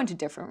we can go into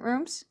different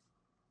rooms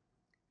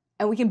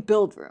and we can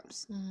build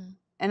rooms.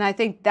 And I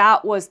think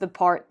that was the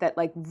part that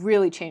like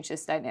really changed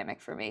this dynamic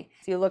for me.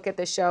 If you look at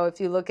the show, if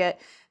you look at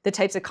the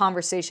types of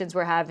conversations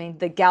we're having,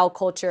 the gal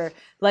culture,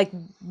 like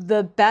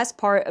the best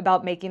part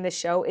about making this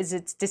show is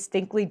it's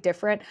distinctly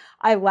different.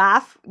 I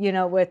laugh, you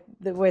know,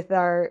 with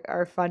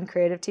our fun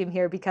creative team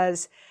here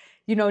because,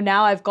 you know,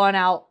 now I've gone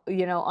out,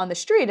 you know, on the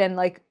street and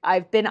like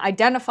I've been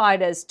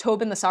identified as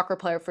Tobin the soccer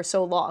player for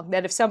so long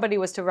that if somebody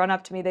was to run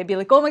up to me, they'd be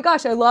like, oh my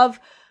gosh, I love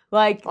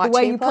like the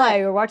way you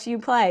play or watching you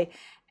play.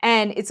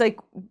 And it's like,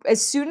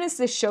 as soon as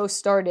this show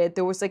started,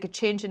 there was like a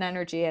change in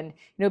energy and,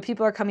 you know,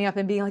 people are coming up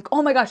and being like,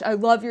 oh my gosh, I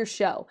love your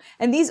show.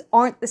 And these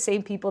aren't the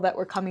same people that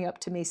were coming up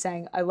to me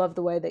saying, I love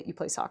the way that you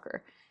play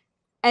soccer.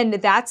 And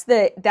that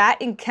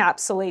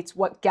encapsulates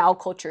what gal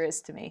culture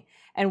is to me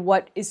and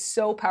what is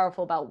so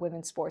powerful about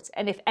women's sports.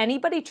 And if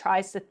anybody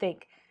tries to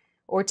think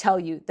or tell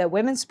you that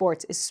women's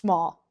sports is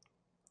small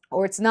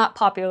or it's not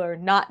popular,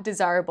 not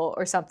desirable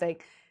or something,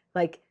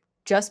 like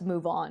just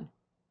move on.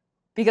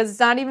 Because it's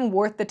not even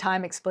worth the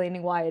time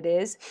explaining why it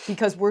is,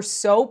 because we're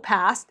so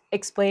past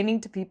explaining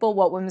to people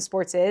what women's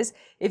sports is.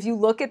 If you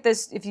look at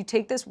this, if you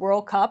take this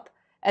World Cup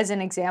as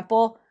an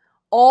example,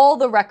 all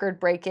the record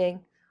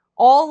breaking,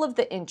 all of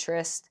the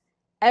interest,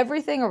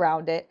 everything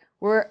around it,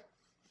 we're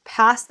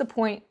past the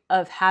point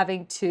of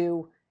having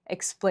to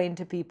explain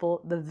to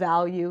people the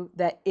value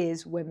that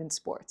is women's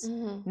sports.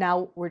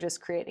 Now we're just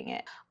creating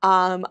it.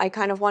 I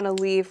kind of want to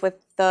leave with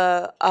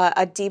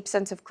a deep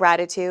sense of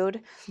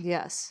gratitude.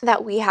 Yes.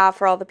 That we have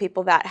for all the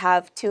people that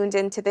have tuned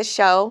into this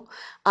show,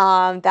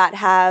 that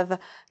have,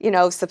 you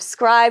know,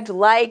 subscribed,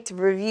 liked,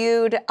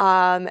 reviewed,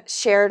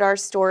 shared our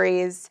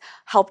stories,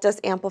 helped us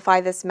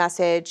amplify this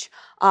message.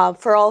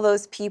 For all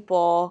those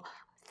people,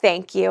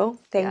 thank you.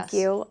 Thank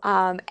you.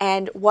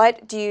 And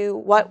what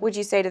would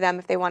you say to them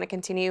if they want to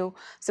continue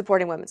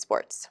supporting women's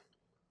sports?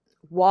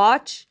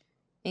 Watch,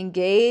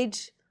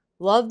 engage,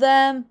 love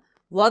them,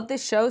 love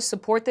this show,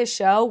 support this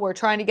show. We're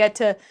trying to get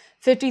to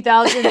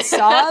 50,000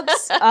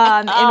 subs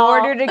in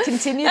order to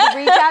continue the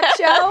recap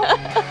show.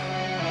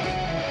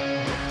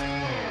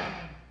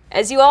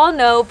 As you all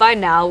know by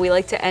now, we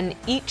like to end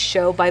each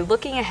show by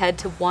looking ahead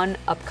to one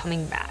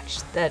upcoming match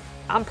that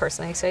I'm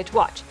personally excited to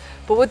watch.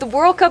 But with the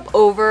World Cup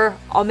over,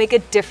 I'll make a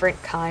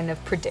different kind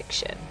of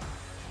prediction.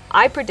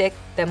 I predict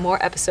that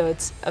more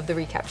episodes of the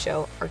recap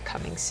show are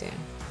coming soon.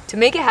 To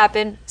make it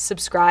happen,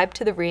 subscribe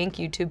to the Reinc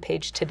YouTube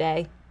page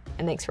today,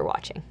 and thanks for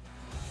watching.